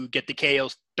trying to get the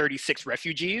KO-36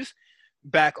 refugees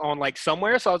back on like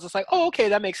somewhere. So I was just like, oh, okay,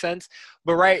 that makes sense.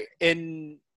 But right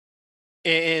in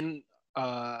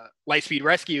Lightspeed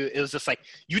Rescue, it was just like,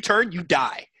 you turn, you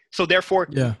die. So therefore,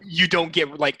 you don't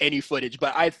get like any footage.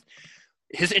 But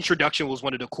his introduction was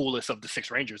one of the coolest of the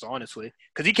Six Rangers, honestly,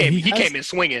 because he came in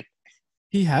swinging.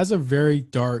 He has a very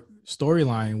dark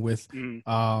storyline with,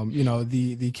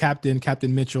 the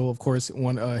Captain Mitchell, of course,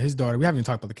 his daughter. We haven't even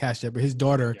talked about the cast yet, but his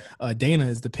daughter, Dana,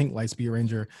 is the Pink Lightspeed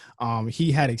Ranger.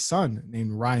 He had a son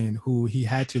named Ryan who he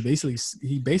had to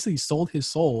basically sold his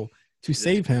soul to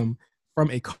save him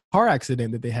from a car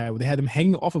accident that they had, where they had him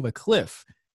hanging off of a cliff.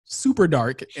 Super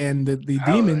dark, and the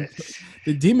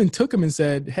demon took him and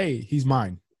said, "Hey, he's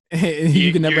mine.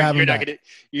 You can never have him back.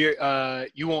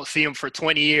 You won't see him for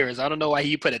 20 years. I don't know why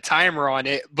he put a timer on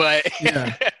it, but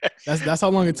yeah, that's how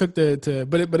long it took to.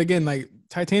 But again, like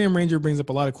Titanium Ranger brings up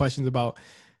a lot of questions about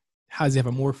how does he have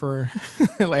a morpher,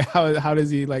 like how does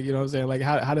he, like, you know what I'm saying, like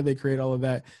how did they create all of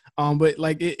that? But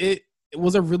like it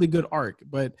was a really good arc,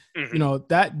 but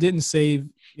that didn't save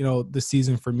the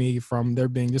season for me from there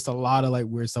being just a lot of like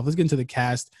weird stuff. Let's get into the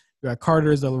cast. We got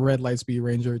Carter as the red Lightspeed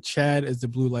Ranger, Chad as the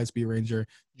blue Lightspeed Ranger,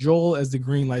 Joel as the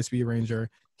green Lightspeed Ranger,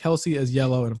 Kelsey as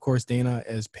yellow, and of course Dana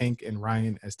as pink, and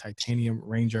Ryan as Titanium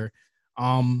Ranger.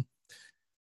 I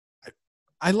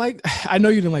know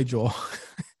you didn't like Joel.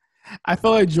 I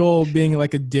felt like Joel being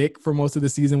like a dick for most of the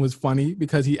season was funny,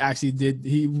 because he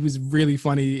was really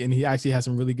funny, and he actually had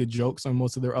some really good jokes on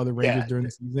most of their other Rangers during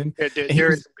the season.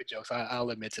 There is some good jokes. I'll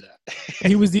admit to that.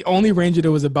 He was the only Ranger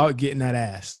that was about getting that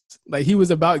ass. Like, he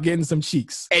was about getting some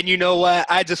cheeks. And you know what?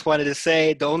 I just wanted to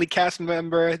say the only cast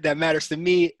member that matters to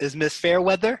me is Miss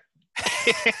Fairweather.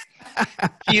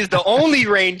 He is the only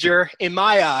Ranger in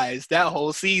my eyes that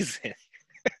whole season.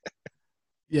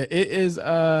 Yeah, it is.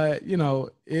 It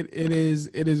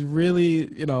is really,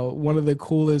 one of the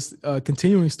coolest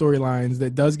continuing storylines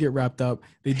that does get wrapped up.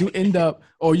 They do end up.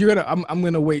 Oh, I'm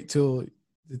gonna wait to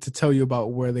tell you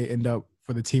about where they end up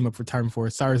for the team up for Time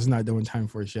Force. Cyrus is not doing Time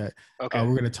Force yet. Okay,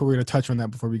 we're gonna touch on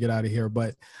that before we get out of here.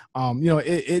 But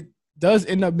it does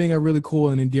end up being a really cool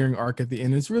and endearing arc at the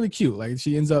end. It's really cute. Like,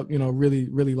 she ends up, really,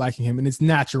 really liking him, and it's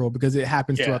natural because it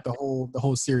happens throughout the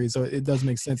whole series. So it does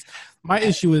make sense. My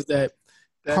issue is that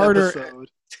Carter, episode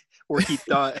where he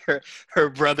thought her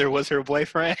brother was her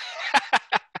boyfriend.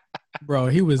 Bro,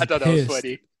 he was. I thought pissed. That was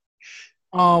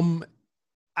funny.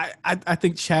 I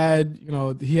think Chad,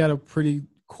 he had a pretty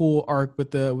cool arc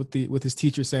with his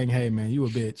teacher saying, "Hey man, you a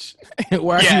bitch.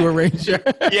 Why are you a Ranger?"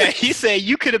 Yeah, he said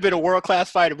you could have been a world-class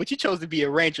fighter, but you chose to be a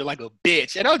Ranger like a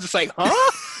bitch. And I was just like, huh?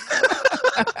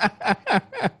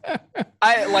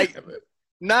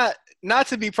 not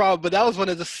to be proud, but that was one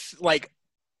of the like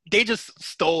they just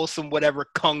stole some whatever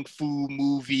kung fu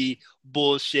movie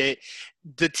bullshit.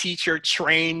 The teacher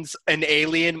trains an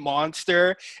alien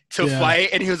monster to fight,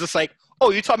 and he was just like,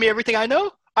 "Oh, you taught me everything I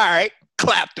know. All right,"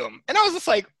 clapped him, and I was just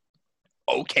like,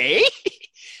 "Okay."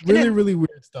 Really, really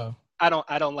weird stuff. I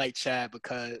don't like Chad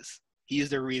because he's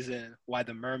the reason why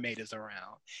the mermaid is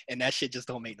around, and that shit just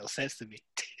don't make no sense to me.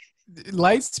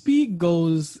 Lightspeed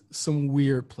goes some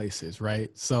weird places, right?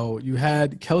 So you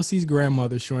had Kelsey's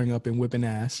grandmother showing up and whipping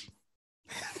ass.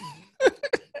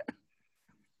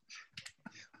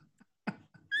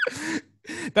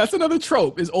 That's another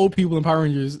trope, is old people in Power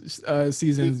Rangers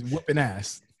seasons whipping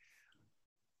ass.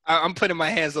 I'm putting my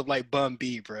hands up like Bun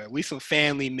B, bro. We some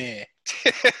family men.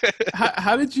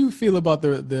 How did you feel about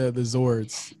the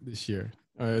Zords this year,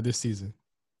 this season?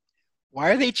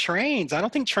 Why are they trains? I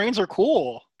don't think trains are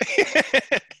cool.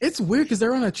 It's weird because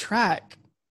they're on a track.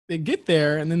 They get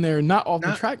there and then they're not off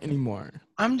the track anymore.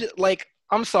 I'm just like,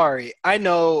 I'm sorry. I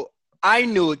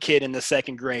knew a kid in the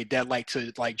second grade that liked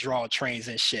to like draw trains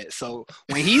and shit. So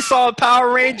when he saw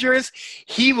Power Rangers,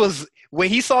 when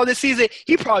he saw this season,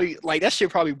 he probably like that shit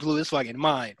probably blew his fucking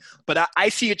mind. But I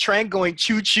see a train going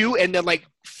choo choo and then like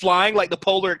flying like the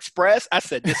Polar Express. I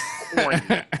said, this is corny.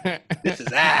 This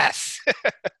is ass.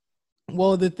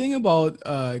 Well, the thing about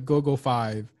Go-Go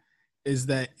 5 is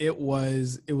that it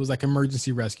was like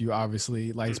emergency rescue,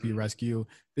 obviously, Lightspeed rescue.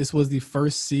 This was the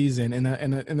first season, and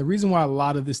the reason why a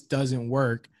lot of this doesn't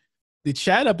work, the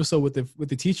Chad episode with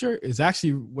the teacher is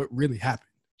actually what really happened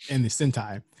in the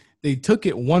Sentai. They took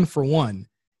it one for one,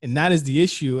 and that is the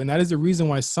issue, and that is the reason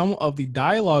why some of the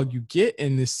dialogue you get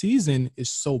in this season is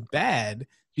so bad,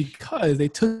 because they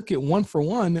took it one for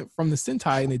one from the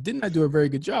Sentai, and they did not do a very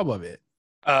good job of it.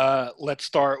 Let's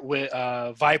start with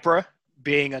Vipra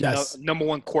being a number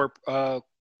one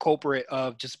culprit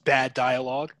of just bad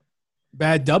dialogue,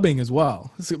 bad dubbing as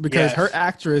well, because her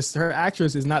actress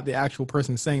is not the actual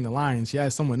person saying the lines. She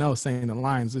has someone else saying the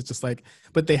lines. It's just like,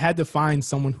 but they had to find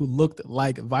someone who looked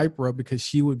like Vipra because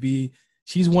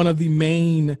she's one of the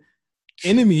main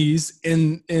enemies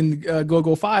in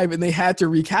Go-Go 5, and they had to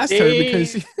recast her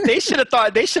because they should have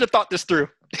thought this through.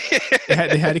 they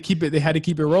had to keep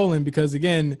it rolling, because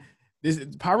again,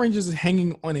 Power Rangers is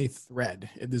hanging on a thread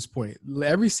at this point.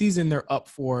 Every season they're up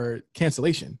for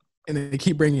cancellation, and they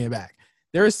keep bringing it back.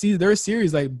 There are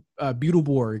series like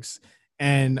Beetleborgs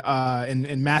and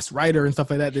Masked Rider and stuff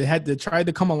like that. They had to try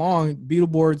to come along.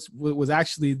 Beetleborgs was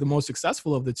actually the most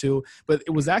successful of the two, but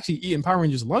it was actually eating Power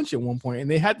Rangers lunch at one point,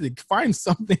 and they had to find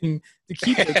something to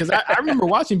keep it. Because I remember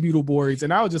watching Beetleborgs,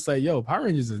 and I was just like, "Yo, Power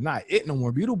Rangers is not it no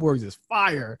more. Beetleborgs is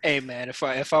fire." Hey man, if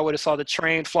I would have saw the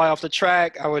train fly off the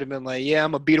track, I would have been like, "Yeah,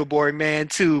 I'm a Beetleborg man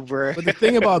too, bro." But the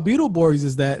thing about Beetleborgs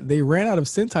is that they ran out of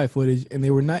Sentai footage, and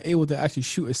they were not able to actually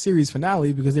shoot a series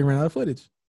finale because they ran out of footage.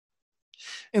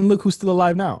 And look who's still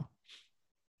alive now.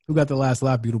 Who got the last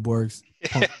laugh, Beetleborgs?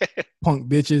 Punk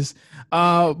bitches.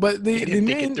 But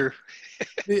the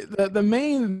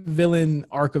main villain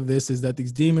arc of this is that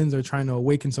these demons are trying to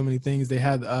awaken so many things. They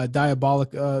had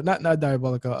Diabolico.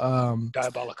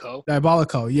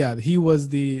 Yeah, he was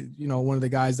the one of the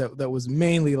guys that was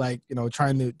mainly like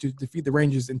trying to defeat the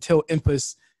Rangers until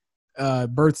Impus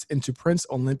births into Prince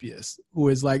Olympius, who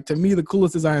is like, to me, the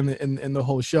coolest design in the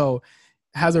whole show.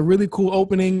 Has a really cool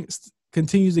opening,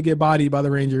 continues to get bodied by the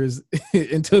Rangers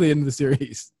until the end of the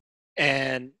series.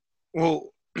 And,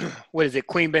 well, what is it,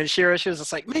 Queen Ben-Shira? She was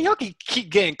just like, man, y'all can keep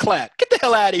getting clapped. Get the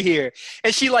hell out of here.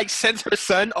 And she, like, sends her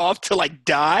son off to, like,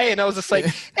 die. And I was just like,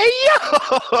 hey,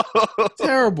 yo!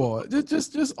 Terrible.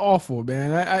 Just awful,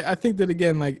 man. I think that,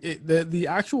 again, like, the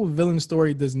actual villain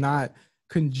story does not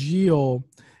congeal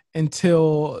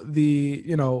until the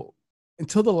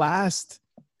last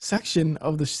section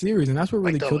of the series, and that's what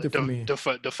really killed it for me.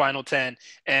 The final 10,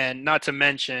 and not to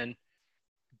mention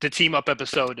the team up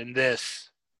episode in this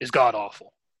is god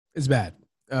awful. It's bad.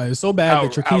 It's so bad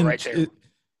that Trakina.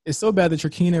 It's so bad that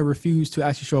Trakina refused to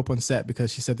actually show up on set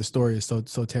because she said the story is so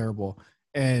terrible,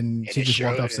 and she just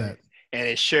walked off set. And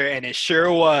it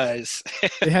sure was.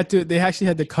 They actually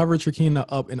had to cover Trakina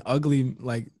up in ugly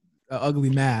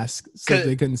mask so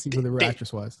they couldn't see who the real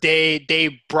actress was.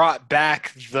 They brought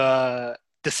back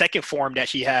the second form that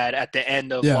she had at the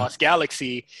end of Lost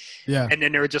Galaxy. Yeah. And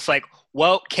then they were just like,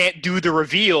 well, can't do the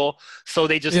reveal. So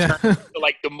they just turned to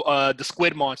like the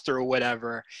squid monster or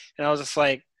whatever. And I was just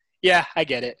like, yeah, I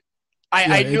get it.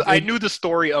 I knew the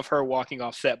story of her walking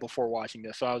off set before watching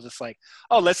this. So I was just like,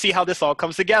 oh, let's see how this all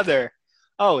comes together.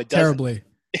 Oh, it doesn't.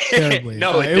 Terribly.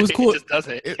 No, it was cool. It just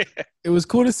doesn't. It was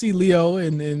cool to see Leo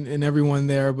and everyone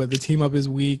there, but the team up is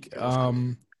weak.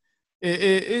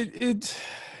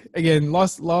 Again,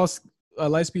 Lost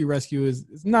Lightspeed Rescue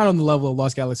is not on the level of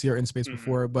Lost Galaxy or In Space Mhm.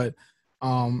 before, but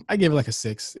I gave it like a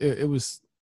 6. It was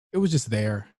just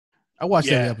there. I watched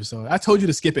every Yeah, episode. I told you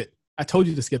to skip it.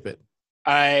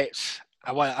 I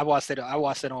I watched it. I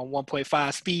watched it on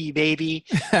 1.5 speed, baby,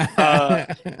 uh,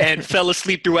 and fell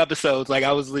asleep through episodes. Like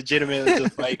I was legitimately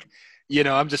just like,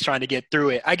 I'm just trying to get through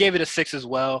it. I gave it a 6 as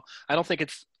well. I don't think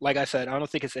it's like I said. I don't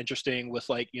think it's interesting with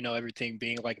like everything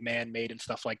being like man made and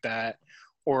stuff like that,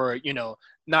 or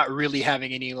not really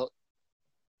having any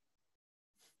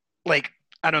like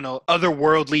I don't know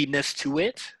otherworldliness to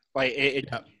it. Like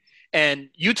Yeah. and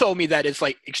you told me that it's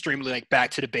like extremely like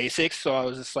back to the basics. So I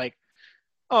was just like,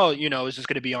 oh, it's just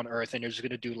gonna be on Earth and they're just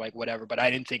gonna do like whatever. But I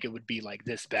didn't think it would be like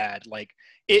this bad. Like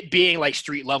it being like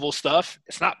street level stuff,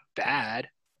 it's not bad,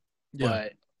 Yeah.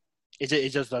 but it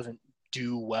just doesn't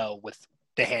do well with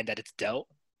the hand that it's dealt.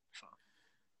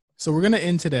 So we're gonna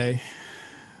end today.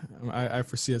 I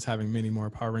foresee us having many more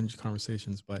Power Ranger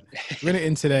conversations, but we're gonna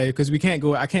end today because I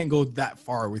can't go that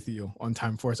far with you on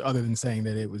Time Force other than saying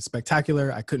that it was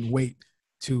spectacular. I couldn't wait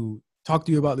to talk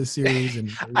to you about this series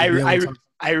and I, be able to I talk.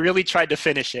 I really tried to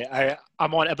finish it.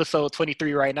 I'm on episode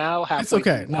 23 right now. It's Halfway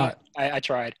okay. through No, that. I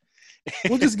tried.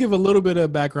 we'll just give a little bit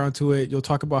of background to it. You'll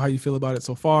talk about how you feel about it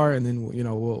so far, and then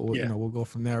Yeah. we'll go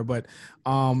from there. But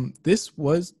this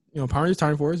was Power Rangers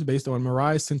Time Force based on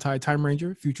Mirai Sentai Time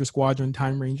Ranger, Future Squadron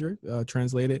Time Ranger,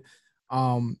 translated.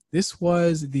 This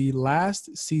was the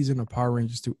last season of Power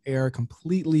Rangers to air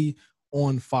completely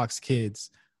on Fox Kids.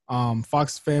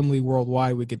 Fox Family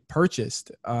Worldwide would get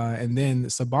purchased, and then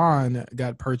Saban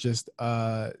got purchased.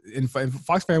 In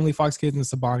Fox Family, Fox Kids, and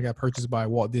Saban got purchased by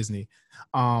Walt Disney.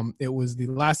 It was the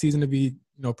last season to be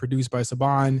produced by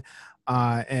Saban,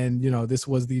 and this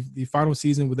was the final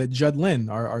season with Judd Lin,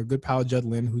 our good pal Judd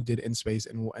Lin, who did In Space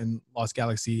and Lost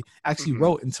Galaxy, actually Mhm.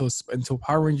 wrote until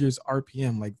Power Rangers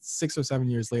RPM, like 6 or 7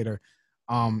 years later.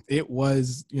 It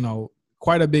was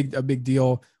quite a big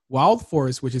deal. Wild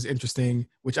Force, which is interesting,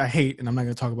 which I hate, and I'm not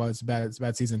going to talk about. It's a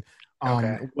bad season.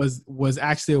 Okay. Was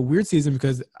actually a weird season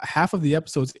because half of the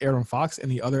episodes aired on Fox and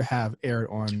the other half aired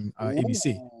on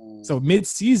ABC. Ooh. So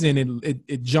mid-season,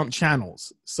 it jumped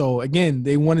channels. So again,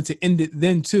 they wanted to end it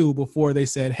then too before they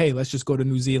said, "Hey, let's just go to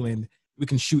New Zealand. We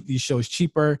can shoot these shows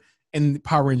cheaper, and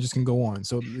Power Rangers can go on."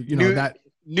 So New that.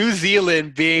 New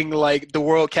Zealand being like the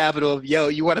world capital of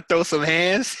you want to throw some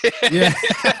hands? Yeah.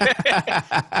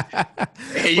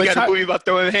 Hey, you got a movie about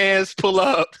throwing hands? Pull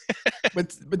up.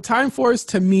 but Time Force,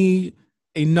 to me,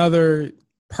 another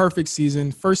perfect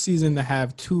season. First season to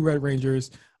have 2 Red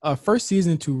Rangers. First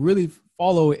season to really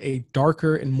follow a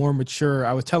darker and more mature.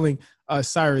 I was telling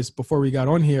Cyrus before we got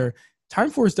on here, Time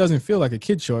Force doesn't feel like a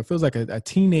kid show. It feels like a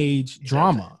teenage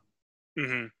drama.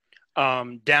 Mm-hmm.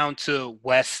 Down to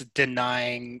Wes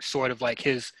denying sort of like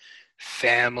his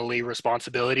family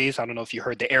responsibilities. I don't know if you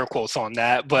heard the air quotes on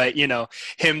that, but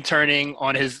him turning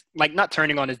on his, like, not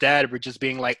turning on his dad, but just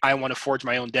being like, I want to forge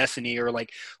my own destiny, or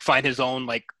like find his own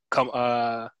like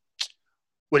what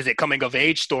is it, coming of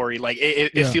age story. Like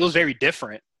it feels very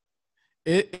different.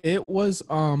 It was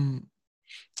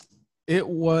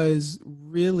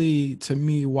really, to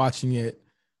me, watching it,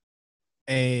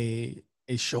 a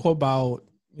show about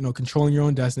controlling your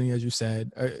own destiny, as you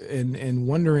said, and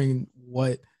wondering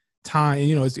what time.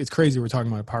 It's crazy we're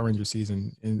talking about a Power Ranger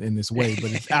season in this way,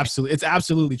 but it's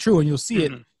absolutely true, and you'll see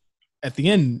it at the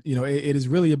end. It is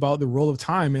really about the role of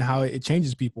time and how it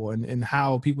changes people, and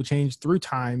how people change through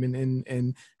time,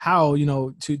 and how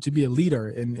to be a leader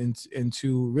and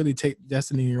to really take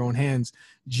destiny in your own hands.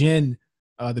 Jen,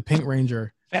 the Pink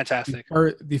Ranger, Fantastic.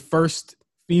 the first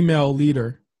female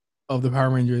leader of the Power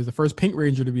Rangers, the first Pink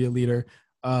Ranger to be a leader.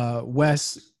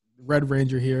 Wes, Red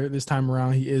Ranger here this time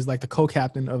around, he is like the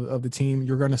co-captain of the team.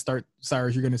 You're going to start,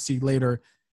 Cyrus, you're going to see later,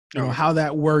 how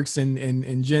that works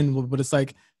and Jen, but it's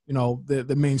like,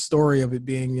 the main story of it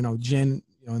being, Jen,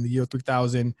 in the year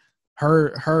 3000,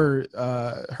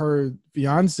 her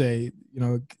fiance,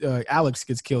 Alex,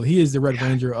 gets killed. He is the Red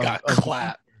Ranger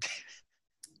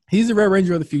he's the Red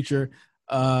Ranger of the future.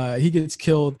 He gets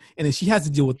killed, and then she has to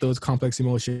deal with those complex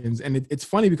emotions. And it's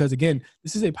funny because, again,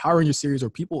 this is a Power Ranger series where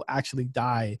people actually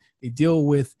die. They deal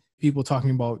with people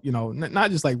talking about,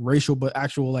 not just like racial, but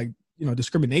actual like,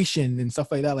 discrimination and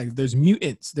stuff like that. Like, there's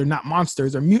mutants. They're not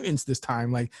monsters. They're mutants this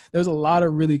time. Like, there's a lot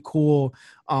of really cool,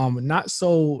 not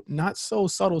so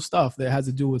subtle stuff that has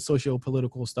to do with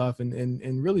socio-political stuff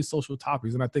and really social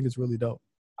topics. And I think it's really dope.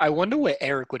 I wonder what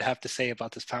Eric would have to say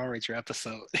about this Power Ranger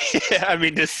episode. I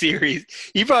mean, this series.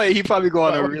 He probably go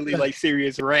on a really like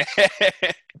serious rant.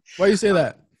 Why do you say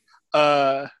that?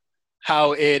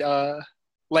 How it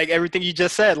like everything you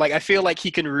just said. Like, I feel like he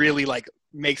can really like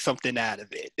make something out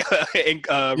of it and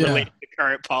relate to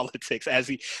current politics as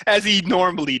he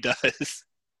normally does.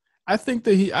 I think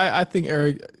that I think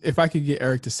Eric, if I could get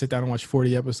Eric to sit down and watch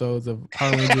 40 episodes of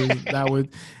Power Rangers, that would,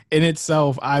 in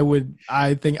itself, I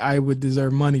think I would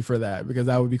deserve money for that, because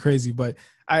that would be crazy. But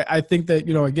I think that,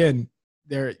 again,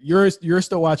 you're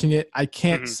still watching it. I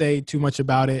can't say too much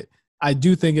about it. I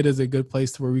do think it is a good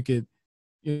place to where we could,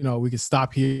 we could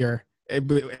stop here and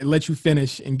let you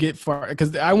finish and get far.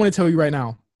 Because I want to tell you right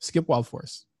now, skip Wild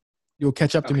Force. You'll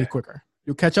catch up to me quicker.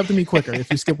 You'll catch up to me quicker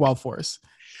if you skip Wild Force.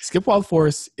 Skip Wild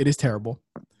Force. It is terrible.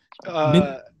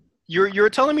 You're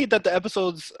telling me that the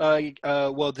episodes,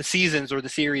 the seasons or the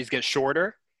series get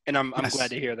shorter, and I'm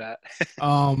glad to hear that.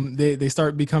 They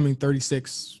start becoming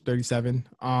 36, 37.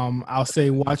 I'll say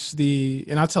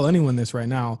and I'll tell anyone this right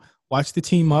now. Watch the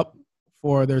team up.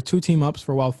 There are 2 team ups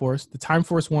for Wild Force. The Time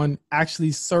Force one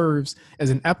actually serves as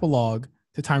an epilogue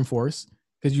to Time Force,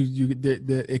 because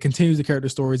it continues the character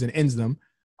stories and ends them.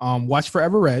 Watch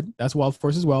Forever Red. That's Wild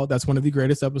Force as well. That's one of the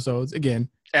greatest episodes, again,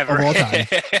 ever of all time.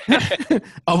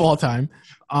 Of all time.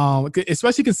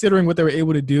 Especially considering what they were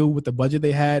able to do with the budget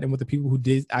they had and with the people who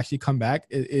did actually come back.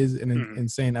 It is an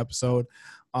insane episode.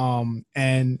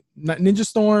 And Ninja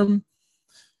Storm.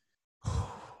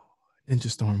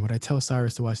 Ninja Storm. Would I tell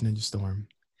Cyrus to watch Ninja Storm?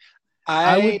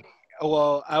 I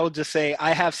will just say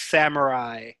I have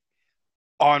Samurai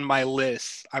on my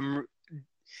list.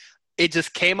 It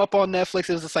just came up on Netflix.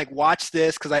 It was just like, watch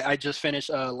this, because I just finished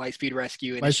Lightspeed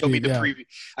Rescue, and it showed me the preview.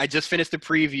 I just finished the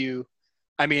preview.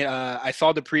 I mean, I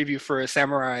saw the preview for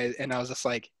Samurai, and I was just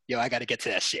like, yo, I got to get to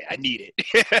that shit. I need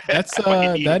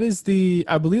it.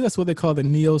 I believe that's what they call the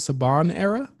Neo Saban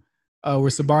era, where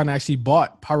Saban actually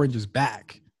bought Power Rangers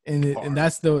back, and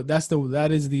that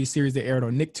is the series that aired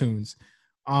on Nicktoons.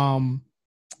 I've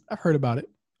heard about it.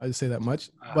 I just say that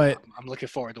much, but I'm looking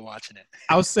forward to watching it.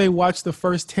 I'll say watch the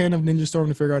first 10 of Ninja Storm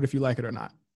to figure out if you like it or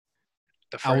not.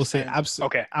 I will say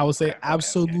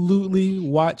absolutely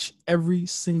watch every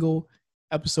single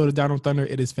episode of Down on Thunder.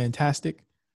 It is fantastic.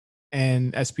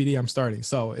 And SPD, I'm starting.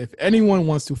 So if anyone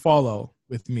wants to follow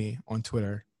with me on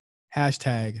Twitter,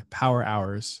 #Power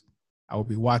Hours, I will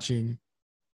be watching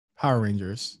Power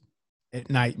Rangers at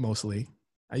night mostly.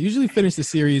 I usually finish the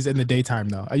series in the daytime,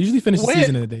 though. I usually finish the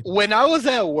season in the daytime. When I was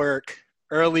at work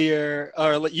earlier,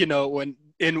 or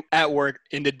at work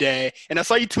in the day, and I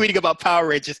saw you tweeting about Power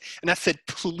Rangers, and I said,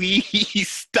 "Please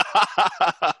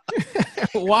stop."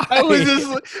 Why? I was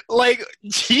just like,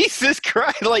 Jesus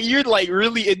Christ! Like, you're like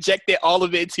really injecting all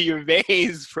of it into your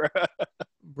veins, bro.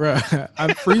 Bruh,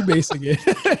 I'm freebasing it.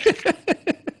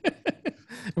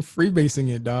 I'm freebasing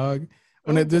it, dog.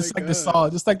 When just like the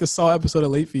Saw episode of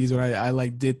Late Fees, when I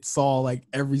like did Saw like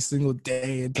every single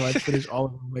day until I finished all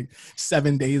of them, like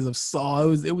 7 days of Saw.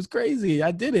 It was crazy.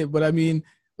 I did it, but I mean,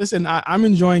 listen, I'm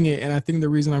enjoying it, and I think the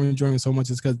reason I'm enjoying it so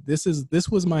much is because this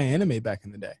was my anime back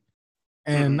in the day,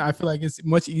 and I feel like it's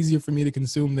much easier for me to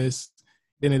consume this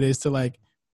than it is to like.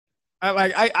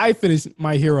 I finished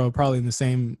My Hero probably in the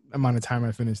same amount of time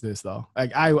I finished this, though.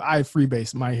 Like I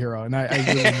freebased My Hero, and I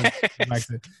really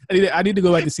I need to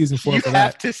go back to season 4 for that. You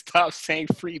have to stop saying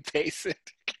freebasing.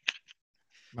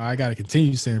 I got to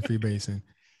continue saying freebasing.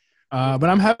 But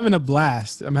I'm having a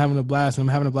blast. I'm having a blast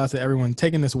with everyone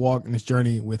taking this walk and this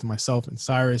journey with myself and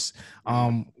Cyrus.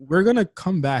 We're gonna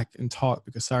come back and talk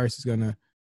because Cyrus is gonna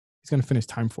finish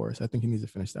Time Force. I think he needs to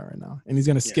finish that right now, and he's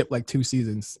gonna skip like 2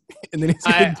 seasons, and then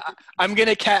I'm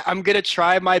gonna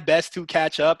try my best to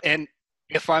catch up, and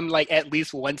if I'm like at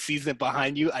least 1 season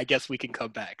behind you, I guess we can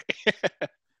come back.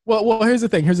 Well, here's the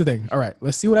thing. All right,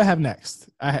 let's see what I have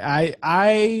next.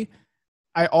 I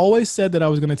always said that I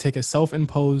was gonna take a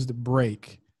self-imposed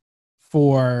break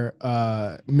for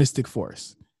Mystic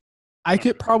Force. I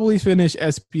could probably finish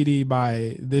SPD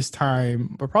by this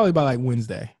time, but probably by like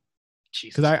Wednesday.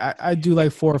 Because I do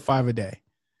like 4 or 5 a day.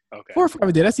 Okay. 4 or 5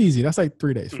 a day. That's easy. That's like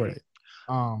 3 days, 4 days.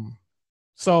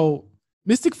 So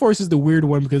Mystic Force is the weird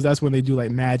one because that's when they do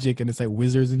like magic and it's like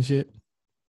wizards and shit.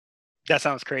 That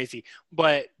sounds crazy.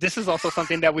 But this is also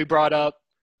something that we brought up.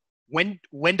 When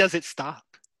does it stop?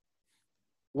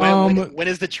 When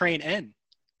does the train end?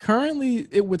 Currently,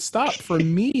 it would stop for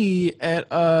me at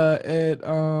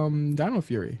Dino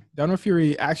Fury. Dino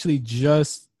Fury actually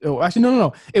just. Oh, actually,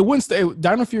 no. It wouldn't stay.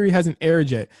 Dino Fury hasn't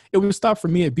aired yet. It would stop for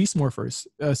me at Beast Morphers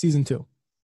season 2.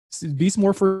 Beast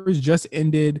Morphers just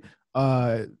ended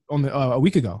a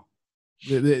week ago.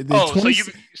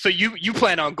 So you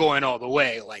plan on going all the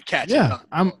way, like catching up?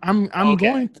 Yeah,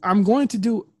 I'm going to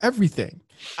do everything.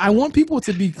 I want people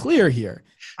to be clear here.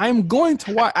 I'm going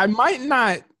to watch. I might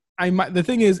not. The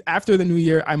thing is, after the new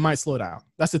year, I might slow down.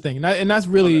 That's the thing, and that's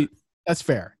really that's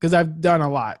fair because I've done a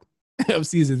lot. of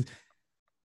seasons.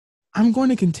 I'm going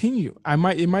to continue. It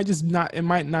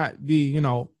might not be, you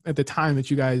know, at the time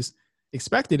that you guys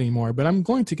expected anymore, but I'm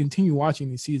going to continue watching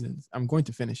these seasons. I'm going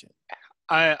to finish it.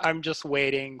 I'm just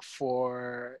waiting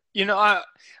for, you know,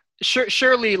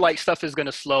 surely like stuff is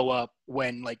gonna slow up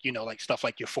when, like, you know, like stuff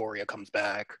like Euphoria comes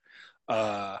back.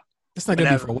 It's not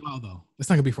gonna be for a while though. It's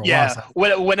not gonna be for a while.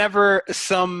 Yeah, whenever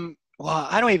well,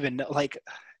 I don't even know. Like,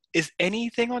 is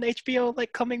anything on HBO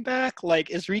like coming back?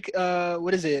 Like,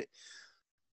 what is it?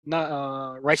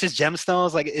 Not Righteous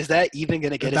Gemstones. Like, is that even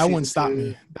gonna get? That wouldn't stop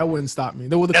me. That wouldn't stop me.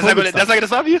 That's not gonna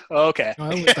stop you. Oh, okay.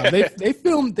 No,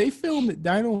 they filmed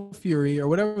Dino Fury or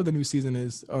whatever the new season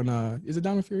is on. Is it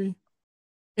Dino Fury?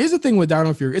 Here's the thing with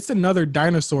Dino Fury. It's another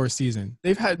dinosaur season.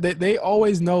 They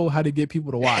always know how to get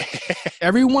people to watch.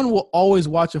 Everyone will always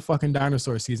watch a fucking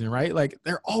dinosaur season, right? Like,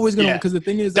 they're always gonna, because the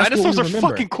thing is, that's dinosaurs what we are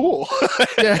fucking cool.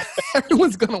 Yeah,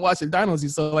 everyone's gonna watch a dino season.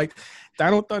 So like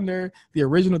Dino Thunder, the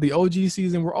original, the OG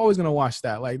season, we're always gonna watch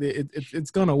that. Like,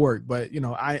 it's gonna work. But you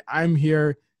know, I'm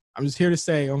here. I'm just here to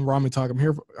say on Ramen Talk, I'm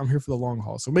here for the long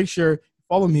haul. So make sure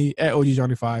follow me at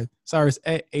OGJohnny5, Cyrus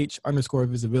at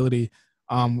H_visibility.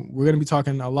 We're gonna be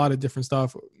talking a lot of different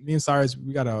stuff. Me and Cyrus,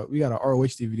 we got a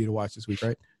ROH DVD to watch this week,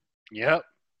 right? Yep.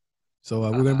 So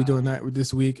we're gonna be doing that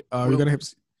this week. We're gonna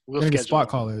get spot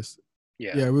callers.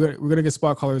 Yeah, we're gonna get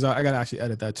spot callers out. I gotta actually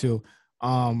edit that too.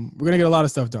 We're gonna get a lot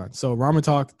of stuff done. So Ramen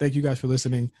Talk, thank you guys for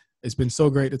listening. It's been so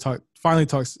great to finally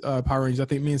talk Power Rangers. I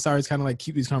think me and Cyrus kind of like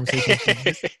keep these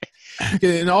conversations,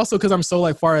 and also because I'm so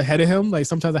like far ahead of him, like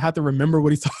sometimes I have to remember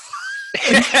what he's talking.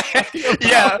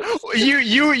 Yeah,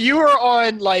 you were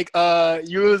on like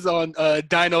you was on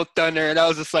Dino Thunder, and I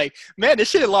was just like, man, this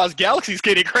shit in Lost Galaxy is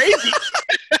getting crazy.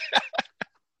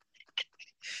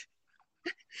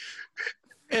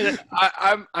 And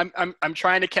I'm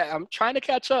trying to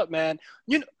catch up, man.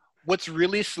 You know what's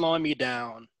really slowing me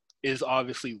down is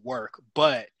obviously work,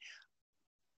 but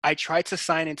I tried to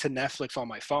sign into Netflix on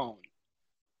my phone.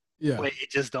 Yeah, but it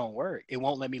just don't work. It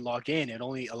won't let me log in. It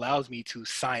only allows me to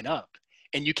sign up,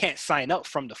 and you can't sign up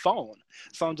from the phone.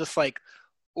 So I'm just like,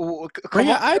 bring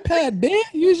your iPad, man.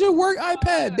 Use your work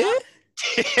iPad, man.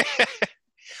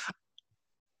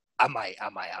 I might.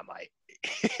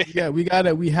 Yeah,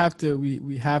 we have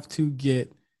to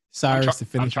get Cyrus to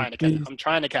finish. I'm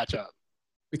trying to catch up.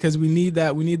 Because we need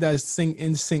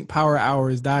that sync Power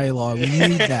Hours dialogue. We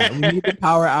need that. We need the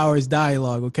Power Hours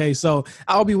dialogue. Okay, so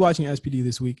I'll be watching SPD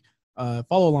this week.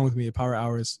 Follow along with me at Power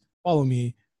Hours. Follow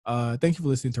me. Thank you for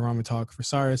listening to Ramen Talk. For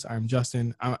Cyrus, I'm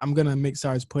Justin. I'm gonna make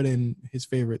Cyrus put in his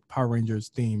favorite Power Rangers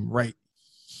theme right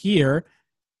here,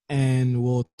 and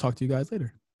we'll talk to you guys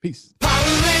later. Peace. Power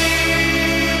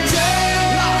Rangers,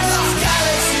 Lost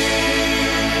Galaxy.